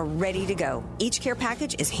packages are ready to go. Each care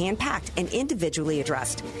package is hand-packed and individually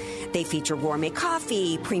addressed. They feature gourmet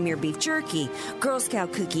coffee, premier beef jerky, Girl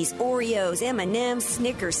Scout cookies, Oreos, M&Ms,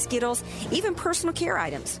 Snickers, Skittles, even personal care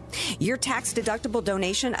items. Your tax-deductible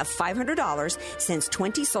donation of $500 sends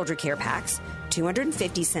 20 soldier care packs,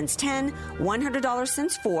 $250 cents 10, $100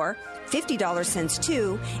 cents 4, $50 cents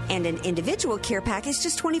 2, and an individual care pack is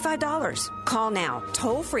just $25. Call now,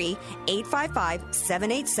 toll free,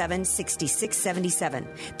 855-787-6677.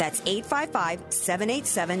 That's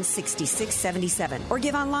 855-787-6677. Or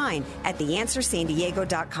give online at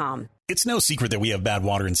theanswersandiego.com. It's no secret that we have bad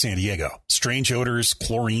water in San Diego. Strange odors,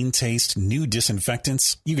 chlorine taste, new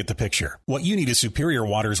disinfectants. You get the picture. What you need is Superior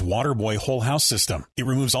Water's Waterboy Whole House System. It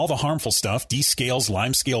removes all the harmful stuff, descales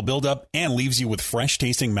limescale buildup, and leaves you with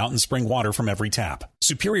fresh-tasting mountain spring water from every tap.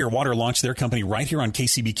 Superior Water launched their company right here on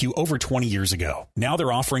KCBQ over 20 years ago. Now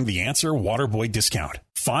they're offering the Answer Waterboy discount.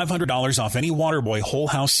 $500 off any Waterboy Whole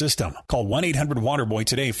House System. Call 1-800-WATERBOY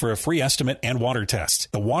today for a free estimate and water test.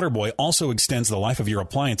 The Waterboy also extends the life of your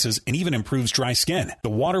appliances and even improves dry skin.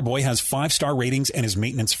 The Waterboy has 5-star ratings and is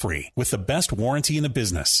maintenance free with the best warranty in the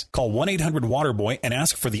business. Call 1-800-WATERBOY and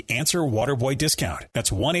ask for the Answer Waterboy discount.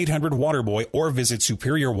 That's 1-800-WATERBOY or visit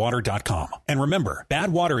superiorwater.com. And remember,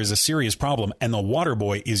 bad water is a serious problem and the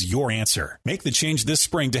Waterboy is your answer. Make the change this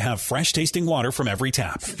spring to have fresh tasting water from every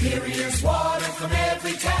tap. Superior's water from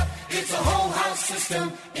every tap. It's a whole house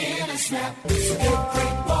system in a snap. So get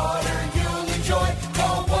great water you'll enjoy.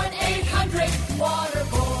 Call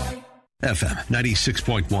 1-800-WATERBOY. FM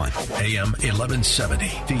 96.1, AM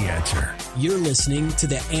 1170. The Answer. You're listening to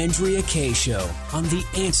The Andrea Kay Show on The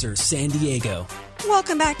Answer San Diego.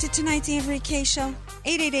 Welcome back to tonight's Andrea Kay Show.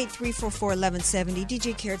 888-344-1170.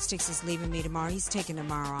 DJ Carrot Sticks is leaving me tomorrow. He's taking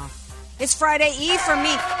tomorrow off. It's Friday Eve for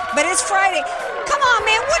me, but it's Friday. Come on,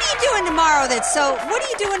 man. What are you doing tomorrow that's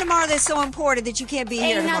so important that you can't be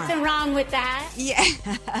here tomorrow? Ain't nothing wrong with that. Yeah.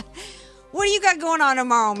 What do you got going on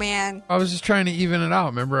tomorrow, man? I was just trying to even it out.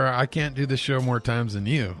 Remember, I can't do the show more times than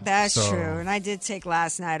you. That's true. And I did take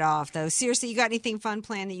last night off, though. Seriously, you got anything fun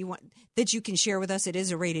planned that you can share with us? It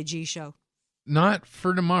is a Rated G show. Not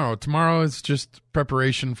for tomorrow. Tomorrow is just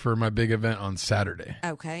preparation for my big event on Saturday.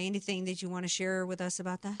 Okay. Anything that you want to share with us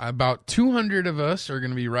about that? About 200 of us are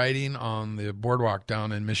going to be riding on the boardwalk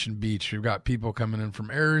down in Mission Beach. We've got people coming in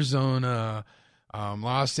from Arizona,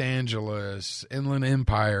 Los Angeles, Inland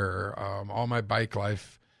Empire, all my bike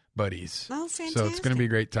life buddies. Oh, fantastic. So it's going to be a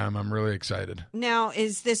great time. I'm really excited. Now,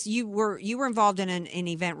 is this you were involved in an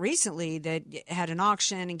event recently that had an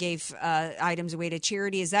auction and gave items away to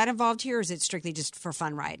charity. Is that involved here, or is it strictly just for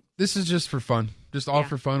fun ride? This is just for fun. Just all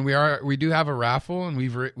for fun. We do have a raffle, and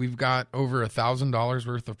we've got over $1,000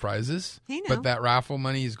 worth of prizes. Hey, but that raffle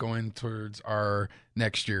money is going towards our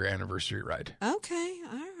next year anniversary ride. Okay,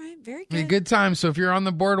 all right, very good. I mean, good time. So if you're on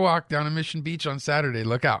the boardwalk down in Mission Beach on Saturday,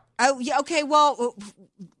 look out. Oh, yeah. Okay. Well,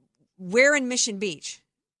 where in Mission Beach?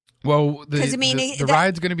 Well, the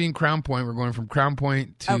ride's going to be in Crown Point. We're going from Crown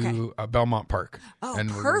Point to Belmont Park. Oh, and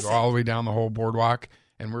perfect. We're going to go all the way down the whole boardwalk.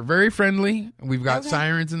 And we're very friendly. We've got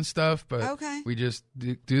sirens and stuff, but we just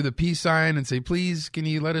do the peace sign and say, please, can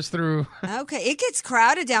you let us through? Okay. It gets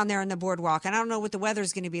crowded down there on the boardwalk, and I don't know what the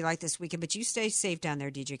weather's going to be like this weekend, but you stay safe down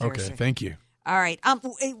there, DJ Carrister. Okay, thank you. All right.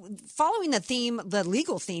 Following the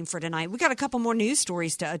legal theme for tonight, we got a couple more news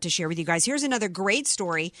stories to share with you guys. Here's another great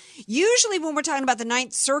story. Usually when we're talking about the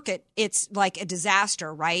Ninth Circuit, it's like a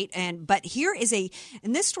disaster, right? But here is in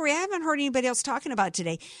this story I haven't heard anybody else talking about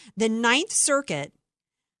today. The Ninth Circuit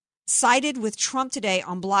sided with Trump today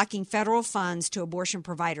on blocking federal funds to abortion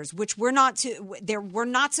providers, which we're not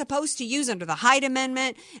supposed to use under the Hyde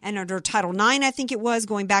Amendment and under Title IX, I think it was,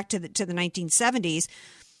 going back to the 1970s.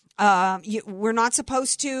 We're not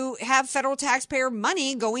supposed to have federal taxpayer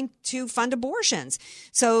money going to fund abortions.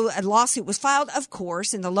 So a lawsuit was filed, of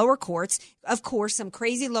course, in the lower courts. Of course, some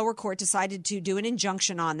crazy lower court decided to do an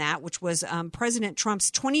injunction on that, which was President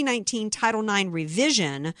Trump's 2019 Title IX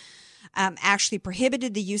revision. Actually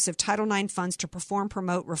prohibited the use of Title IX funds to perform,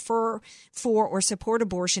 promote, refer for, or support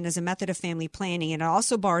abortion as a method of family planning. And it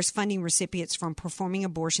also bars funding recipients from performing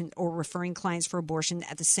abortion or referring clients for abortion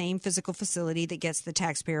at the same physical facility that gets the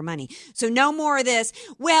taxpayer money. So no more of this,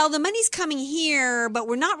 well, the money's coming here, but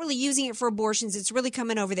we're not really using it for abortions. It's really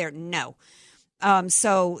coming over there. No.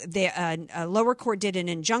 So the lower court did an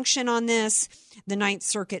injunction on this. The Ninth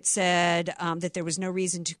Circuit said that there was no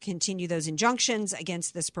reason to continue those injunctions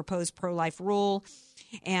against this proposed pro-life rule,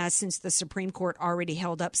 since the Supreme Court already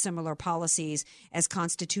held up similar policies as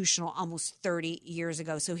constitutional almost 30 years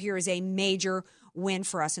ago. So here is a major win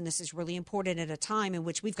for us, and this is really important at a time in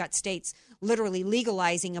which we've got states literally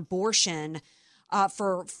legalizing abortion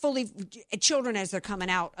for children as they're coming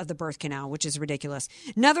out of the birth canal, which is ridiculous.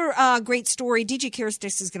 Another great story. DJ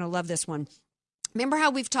Karistis is going to love this one. Remember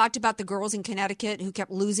how we've talked about the girls in Connecticut who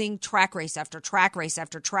kept losing track race after track race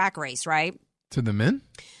after track race, right? To the men?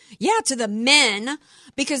 Yeah, to the men,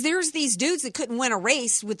 because there's these dudes that couldn't win a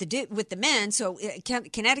race with the men. So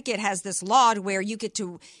Connecticut has this law where you get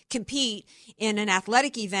to compete in an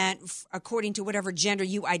athletic event according to whatever gender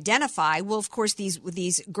you identify. Well, of course, these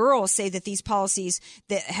girls say that these policies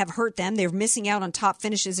that have hurt them, they're missing out on top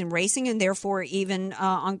finishes in racing and therefore even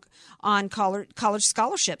on college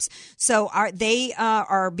scholarships. So they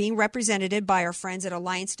are being represented by our friends at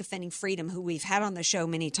Alliance Defending Freedom, who we've had on the show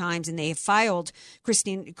many times, and they have filed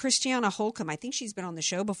Christiana Holcomb. I think she's been on the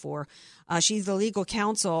show before. She's the legal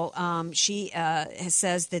counsel. She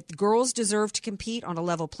says that girls deserve to compete on a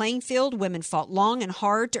level playing field. Women fought long and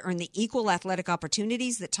hard to earn the equal athletic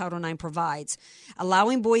opportunities that Title IX provides.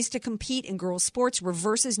 Allowing boys to compete in girls' sports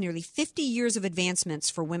reverses nearly 50 years of advancements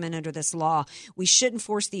for women under this law. We shouldn't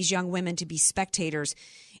force these young women to be spectators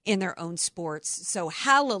in their own sports. So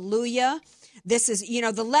hallelujah. This is,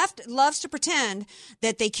 the left loves to pretend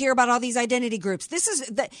that they care about all these identity groups. This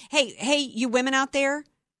is hey, you women out there,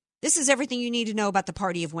 this is everything you need to know about the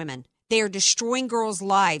Party of Women. They are destroying girls'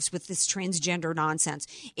 lives with this transgender nonsense.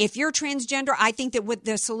 If you're transgender, I think that what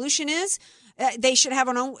the solution is, they should have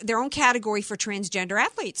their own category for transgender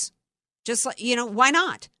athletes. Just like, why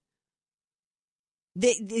not?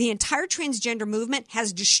 The entire transgender movement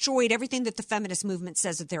has destroyed everything that the feminist movement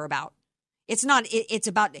says that they're about. It's not. It's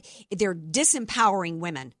about they're disempowering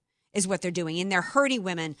women is what they're doing, and they're hurting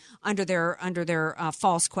women under their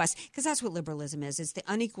false quest, because that's what liberalism is. It's the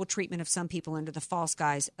unequal treatment of some people under the false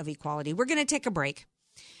guise of equality. We're going to take a break.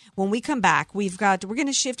 When we come back, we're going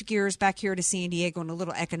to shift gears back here to San Diego and a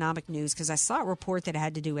little economic news, because I saw a report that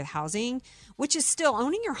had to do with housing, which is still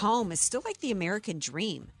owning your home is still like the American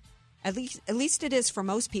dream. At least it is for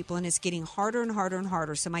most people, and it's getting harder and harder and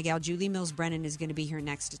harder. So my gal Julie Mills Brennan is going to be here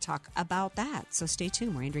next to talk about that. So stay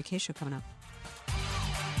tuned. More Andrea Kaye Show coming up.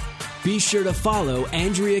 Be sure to follow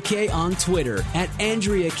Andrea Kaye on Twitter at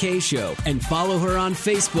Andrea Kaye Show, and follow her on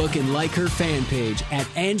Facebook and like her fan page at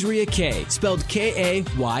Andrea Kaye, spelled Kaye.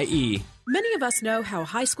 Many of us know how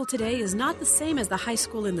high school today is not the same as the high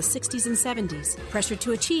school in the 60s and 70s. Pressure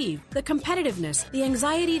to achieve, the competitiveness, the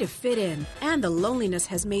anxiety to fit in, and the loneliness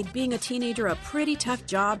has made being a teenager a pretty tough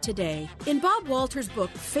job today. In Bob Walter's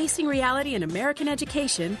book, Facing Reality in American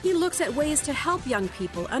Education, he looks at ways to help young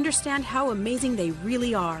people understand how amazing they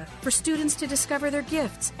really are, for students to discover their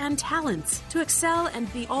gifts and talents, to excel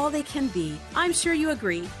and be all they can be. I'm sure you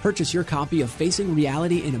agree. Purchase your copy of Facing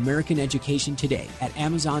Reality in American Education today at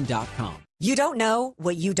Amazon.com. You don't know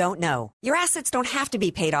what you don't know. Your assets don't have to be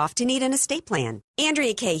paid off to need an estate plan.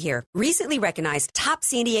 Andrea Kaye here. Recently recognized top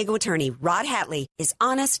San Diego attorney Rod Hatley is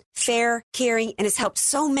honest, fair, caring, and has helped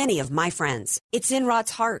so many of my friends. It's in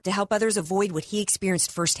Rod's heart to help others avoid what he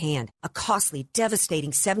experienced firsthand, a costly,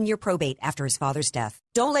 devastating 7-year probate after his father's death.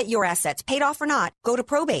 Don't let your assets, paid off or not, go to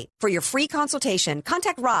probate. For your free consultation,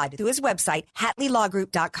 contact Rod through his website,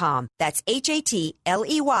 HatleyLawGroup.com. That's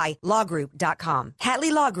HATLEY Lawgroup.com.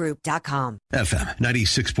 HatleyLawGroup.com. FM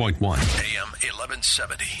 96.1, AM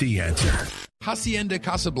 1170. The Answer. How Hacienda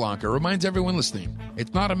Casablanca reminds everyone listening,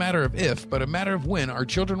 it's not a matter of if, but a matter of when our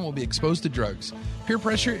children will be exposed to drugs. Peer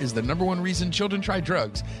pressure is the number one reason children try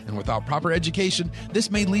drugs, and without proper education, this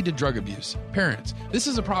may lead to drug abuse. Parents, this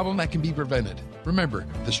is a problem that can be prevented. Remember,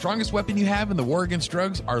 the strongest weapon you have in the war against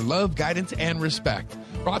drugs are love, guidance, and respect.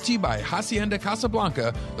 Brought to you by Hacienda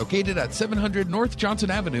Casablanca, located at 700 North Johnson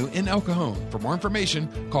Avenue in El Cajon. For more information,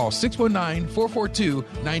 call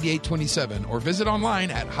 619-442-9827 or visit online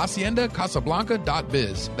at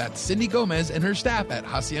haciendacasablanca.biz. That's Cindy Gomez and her staff at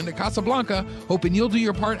Hacienda Casablanca, hoping you'll do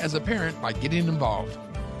your part as a parent by getting involved.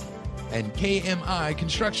 And KMI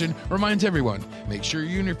Construction reminds everyone, make sure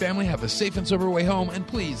you and your family have a safe and sober way home, and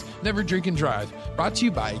please never drink and drive. Brought to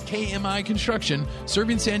you by KMI Construction,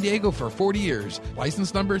 serving San Diego for 40 years.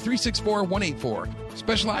 License number 364184.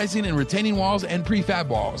 Specializing in retaining walls and prefab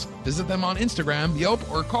walls. Visit them on Instagram, Yelp,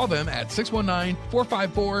 or call them at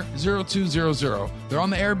 619-454-0200. They're on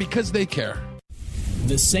the air because they care.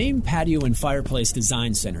 The same patio and fireplace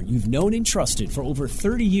design center you've known and trusted for over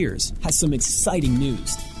 30 years has some exciting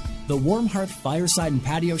news. The Warm Hearth Fireside and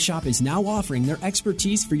Patio Shop is now offering their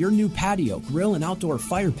expertise for your new patio, grill, and outdoor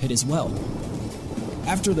fire pit as well.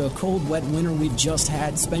 After the cold, wet winter we've just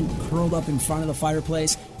had, spent curled up in front of the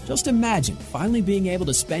fireplace, just imagine finally being able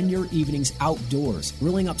to spend your evenings outdoors,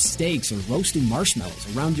 grilling up steaks or roasting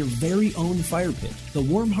marshmallows around your very own fire pit. The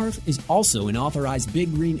Warm Hearth is also an authorized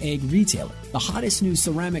Big Green Egg retailer, the hottest new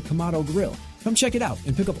ceramic Kamado grill. Come check it out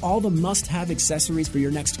and pick up all the must-have accessories for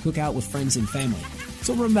your next cookout with friends and family.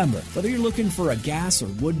 So remember, whether you're looking for a gas or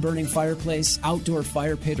wood-burning fireplace, outdoor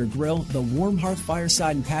fire pit, or grill, the Warm Hearth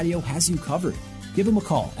Fireside and Patio has you covered. Give them a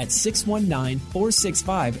call at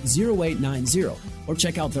 619-465-0890 or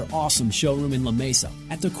check out their awesome showroom in La Mesa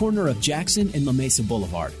at the corner of Jackson and La Mesa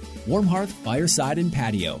Boulevard. Warm Hearth Fireside and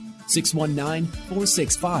Patio,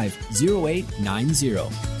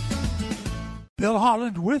 619-465-0890. Bill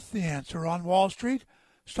Holland with the answer on Wall Street.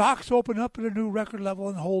 Stocks open up at a new record level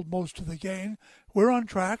and hold most of the gain. We're on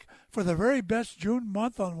track for the very best June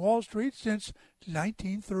month on Wall Street since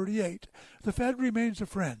 1938. The Fed remains a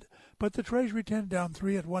friend, but the Treasury 10 down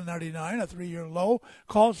 3 at 199, a 3-year low,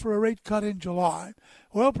 calls for a rate cut in July.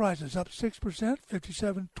 Oil prices up 6%,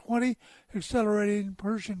 57.20, accelerating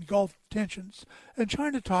Persian Gulf tensions. And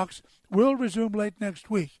China talks will resume late next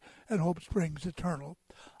week, and hope springs eternal.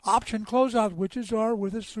 Option closeout witches are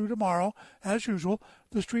with us through tomorrow. As usual,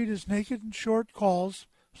 the street is naked and short calls,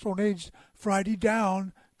 so needs Friday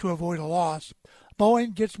down to avoid a loss.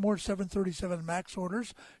 Boeing gets more 737 MAX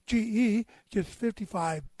orders. GE gets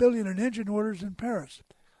 $55 billion in engine orders in Paris.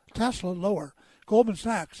 Tesla lower. Goldman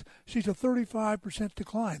Sachs sees a 35%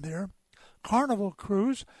 decline there. Carnival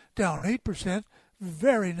Cruise down 8%.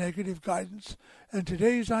 Very negative guidance. And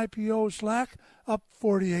today's IPO Slack up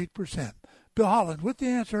 48%. Bill Holland with the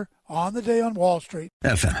answer on the day on Wall Street.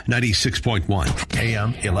 FM 96.1,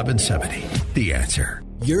 AM 1170. The Answer.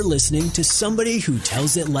 You're listening to somebody who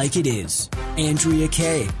tells it like it is. Andrea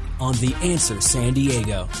Kaye on The Answer San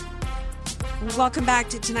Diego. Welcome back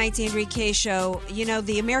to tonight's Andrea Kaye Show. You know,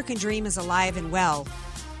 the American dream is alive and well.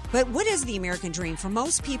 But what is the American dream? For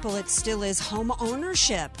most people, it still is home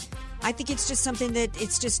ownership. I think it's just something that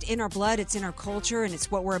it's just in our blood, it's in our culture, and it's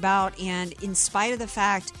what we're about. And in spite of the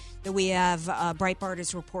fact that we have, Breitbart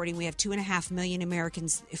is reporting, we have 2.5 million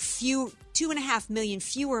Americans, 2.5 million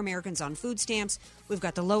fewer Americans on food stamps. We've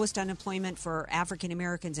got the lowest unemployment for African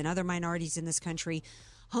Americans and other minorities in this country.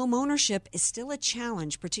 Home ownership is still a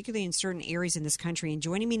challenge, particularly in certain areas in this country. And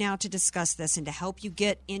joining me now to discuss this and to help you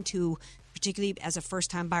get into, particularly as a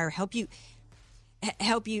first-time buyer, help you.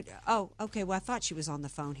 Oh, okay. Well, I thought she was on the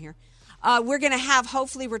phone here. We're going to have,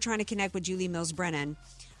 hopefully, we're trying to connect with Julie Mills Brennan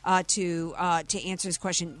to answer this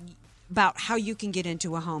question about how you can get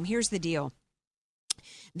into a home. Here's the deal.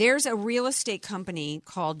 There's a real estate company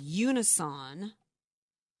called Unison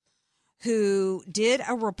who did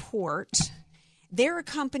a report. They're a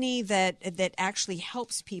company that actually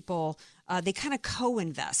helps people. They kind of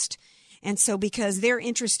co-invest. And so because they're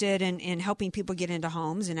interested in helping people get into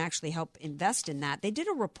homes and actually help invest in that, they did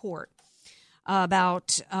a report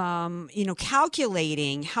about,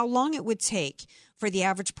 calculating how long it would take for the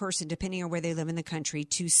average person, depending on where they live in the country,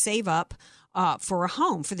 to save up for a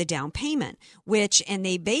home, for the down payment, and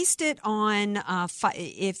they based it on,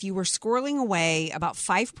 if you were squirreling away about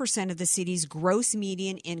 5% of the city's gross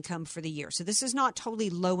median income for the year. So this is not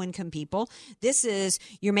totally low income people. This is,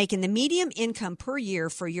 you're making the median income per year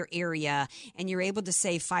for your area and you're able to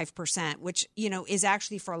save 5%, which, is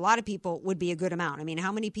actually for a lot of people would be a good amount. I mean,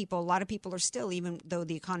 a lot of people are still, even though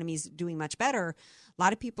the economy is doing much better, a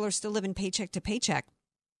lot of people are still living paycheck to paycheck.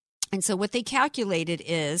 And so what they calculated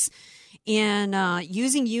is in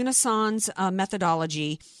using Unison's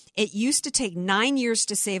methodology, it used to take 9 years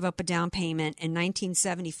to save up a down payment in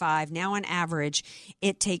 1975. Now, on average,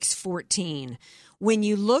 it takes 14. When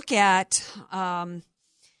you look at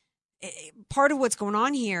part of what's going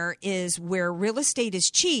on here is where real estate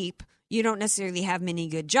is cheap, you don't necessarily have many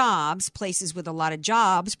good jobs. Places with a lot of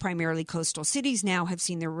jobs, primarily coastal cities now, have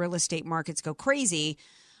seen their real estate markets go crazy.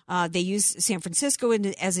 They use San Francisco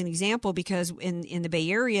as an example because in the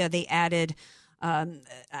Bay Area, they added a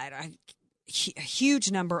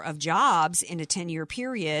huge number of jobs in a 10-year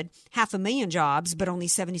period, 500,000 jobs, but only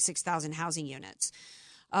 76,000 housing units.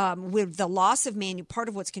 With the loss of part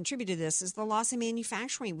of what's contributed to this is the loss of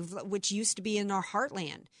manufacturing, which used to be in our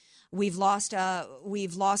heartland. We've lost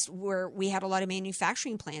where we had a lot of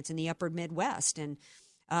manufacturing plants in the upper Midwest and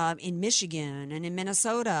in Michigan and in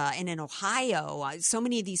Minnesota and in Ohio, so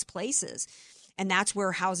many of these places. And that's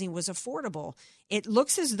where housing was affordable. It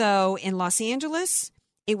looks as though in Los Angeles,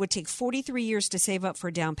 it would take 43 years to save up for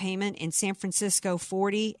a down payment. In San Francisco,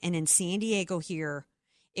 40. And in San Diego here,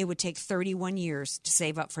 it would take 31 years to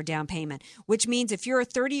save up for down payment, which means if you're a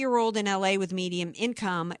 30-year-old in L.A. with medium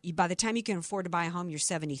income, by the time you can afford to buy a home, you're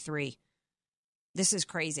 73. This is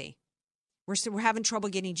crazy. We're having trouble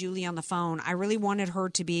getting Julie on the phone. I really wanted her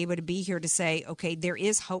to be able to be here to say, okay, there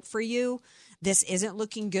is hope for you. This isn't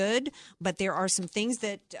looking good, but there are some things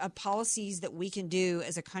that policies that we can do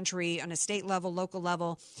as a country on a state level, local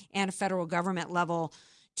level, and a federal government level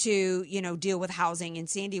to, deal with housing in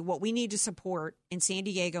San Diego. What we need to support in San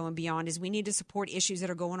Diego and beyond is we need to support issues that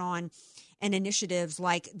are going on and initiatives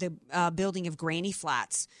like the building of granny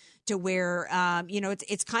flats to where,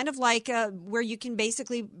 it's kind of like where you can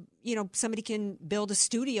basically, somebody can build a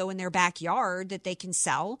studio in their backyard that they can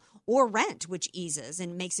sell or rent, which eases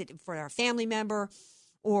and makes it for a family member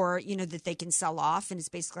or, that they can sell off. And it's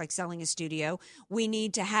basically like selling a studio. We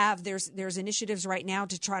need to have, there's initiatives right now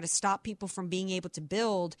to try to stop people from being able to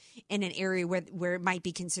build in an area where it might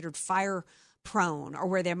be considered fire prone or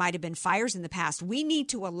where there might have been fires in the past. We need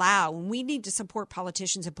to allow and we need to support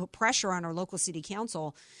politicians and put pressure on our local city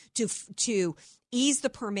council to ease the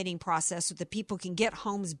permitting process so that people can get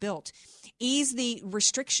homes built, ease the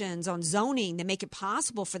restrictions on zoning that make it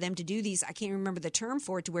possible for them to do these. I can't remember the term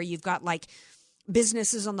for it, to where you've got like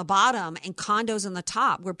businesses on the bottom and condos on the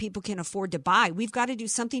top where people can afford to buy. We've got to do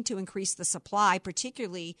something to increase the supply,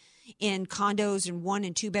 particularly in condos and 1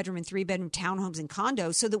 and 2 bedroom and 3 bedroom townhomes and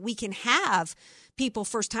condos, so that we can have people,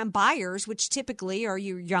 first time buyers, which typically are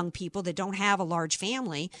your young people that don't have a large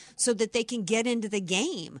family, so that they can get into the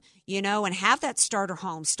game, and have that starter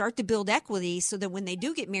home, start to build equity so that when they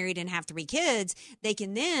do get married and have 3 kids, they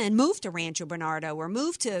can then move to Rancho Bernardo or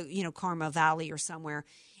move to, Carmel Valley or somewhere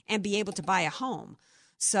and be able to buy a home.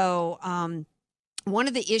 So one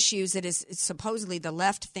of the issues that is supposedly the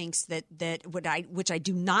left thinks which I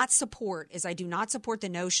do not support, is I do not support the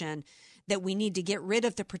notion that we need to get rid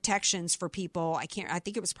of the protections for people. I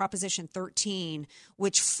think it was Proposition 13,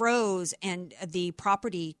 which froze and the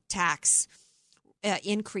property tax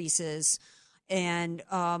increases. And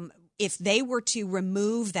if they were to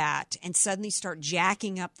remove that and suddenly start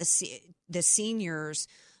jacking up the seniors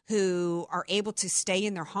who are able to stay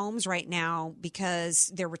in their homes right now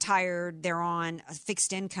because they're retired, they're on a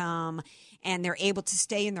fixed income, and they're able to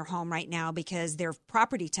stay in their home right now because their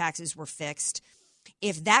property taxes were fixed.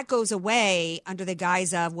 If that goes away under the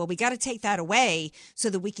guise of, well, we got to take that away so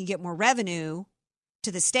that we can get more revenue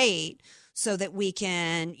to the state so that we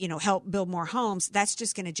can, help build more homes, that's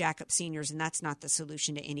just going to jack up seniors, and that's not the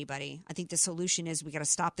solution to anybody. I think the solution is we got to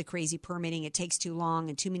stop the crazy permitting. It takes too long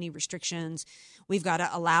and too many restrictions. We've got to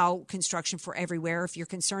allow construction for everywhere. If you're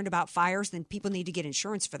concerned about fires, then people need to get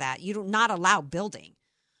insurance for that. You do not allow building.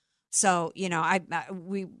 So,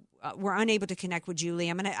 we're unable to connect with Julie.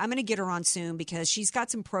 I'm gonna get her on soon because she's got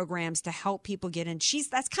some programs to help people get in.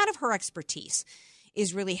 That's kind of her expertise,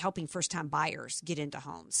 is really helping first-time buyers get into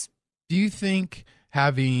homes. Do you think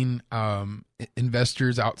having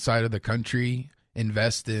investors outside of the country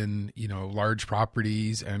invest in, large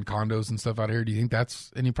properties and condos and stuff out here, do you think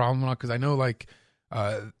that's any problem at all? Because I know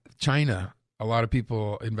China, a lot of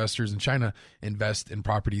people, investors in China, invest in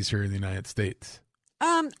properties here in the United States.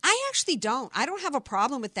 I actually don't. I don't have a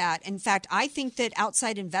problem with that. In fact, I think that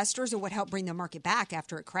outside investors are what helped bring the market back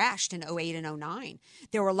after it crashed in 2008 and 2009.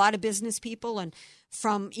 There were a lot of business people and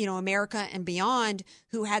from, America and beyond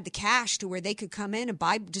who had the cash to where they could come in and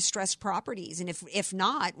buy distressed properties. And if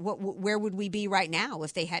not, where would we be right now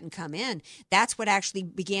if they hadn't come in? That's what actually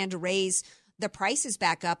began to raise the prices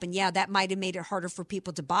back up. And yeah, that might have made it harder for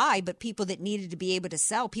people to buy, but people that needed to be able to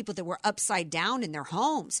sell, people that were upside down in their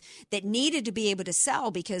homes that needed to be able to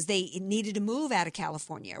sell because they needed to move out of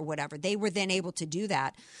California or whatever, they were then able to do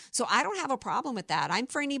that. So I don't have a problem with that. I'm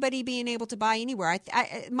for anybody being able to buy anywhere.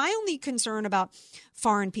 My only concern about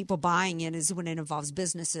foreign people buying it is when it involves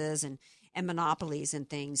businesses and monopolies and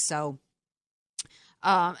things. So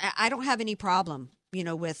I don't have any problem,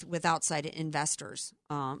 with outside investors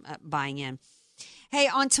buying in. Hey,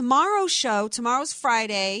 on tomorrow's show, tomorrow's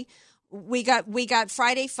Friday, we got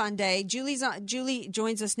Friday Fun Day. Julie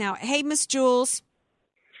joins us now. Hey, Miss Jules.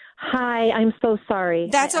 Hi, I'm so sorry.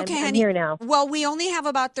 That's okay, honey. I'm here now. Well, we only have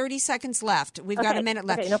about 30 seconds left. We've got a minute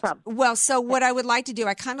left. Okay, no problem. Well, so what I would like to do,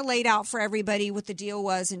 I kind of laid out for everybody what the deal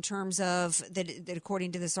was in terms of that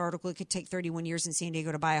according to this article, it could take 31 years in San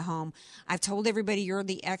Diego to buy a home. I've told everybody you're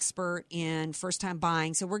the expert in first-time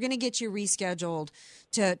buying, so we're going to get you rescheduled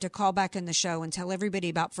to call back in the show and tell everybody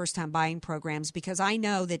about first-time buying programs, because I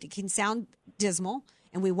know that it can sound dismal,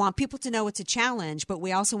 and we want people to know it's a challenge, but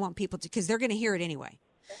we also want people to, because they're going to hear it anyway.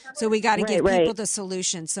 So we got to give people the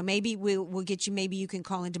solution. So maybe we'll get you. Maybe you can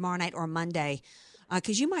call in tomorrow night or Monday,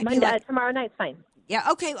 because you might be like, tomorrow night's fine. Yeah.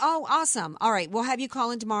 Okay. Oh, awesome. All right. We'll have you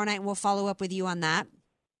call in tomorrow night, and we'll follow up with you on that.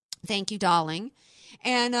 Thank you, darling.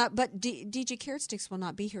 And but DJ Carrot Sticks will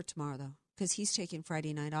not be here tomorrow though, because he's taking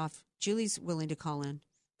Friday night off. Julie's willing to call in,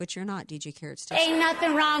 but you're not, DJ Carrot Sticks. Ain't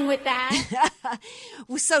nothing wrong with that.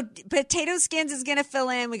 So Potato Skins is going to fill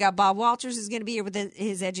in. We got Bob Walters is going to be here with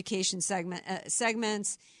his education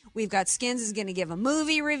segments. We've got Skins is going to give a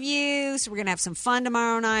movie review. So we're going to have some fun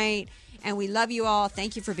tomorrow night. And we love you all.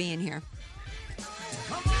 Thank you for being here.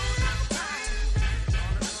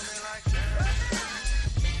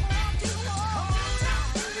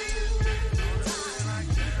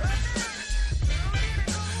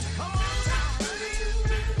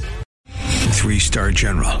 Three-star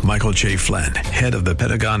General Michael J. Flynn, head of the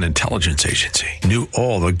Pentagon Intelligence Agency, knew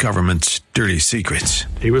all the government's dirty secrets.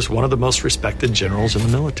 He was one of the most respected generals in the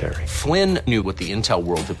military. Flynn knew what the intel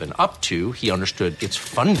world had been up to. He understood its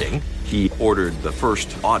funding. He ordered the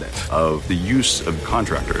first audit of the use of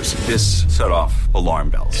contractors. This set off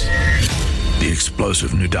alarm bells. The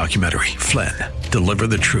explosive new documentary, Flynn, Deliver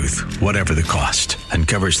the Truth, Whatever the Cost,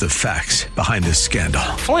 uncovers the facts behind this scandal.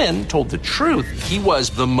 Flynn told the truth. He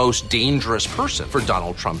was the most dangerous person for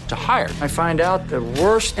Donald Trump to hire. I find out the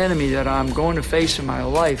worst enemy that I'm going to face in my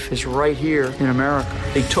life is right here in America.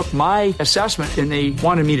 They took my assessment and they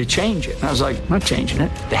wanted me to change it. And I was like, I'm not changing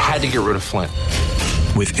it. They had to get rid of Flynn.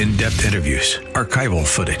 With in-depth interviews, archival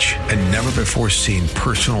footage, and never-before-seen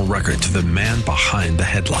personal records of the man behind the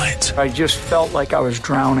headlines. I just felt like I was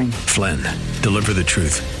drowning. Flynn, Deliver the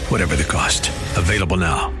Truth, Whatever the Cost. Available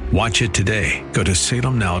now. Watch it today. Go to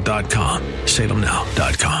salemnow.com.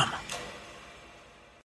 salemnow.com.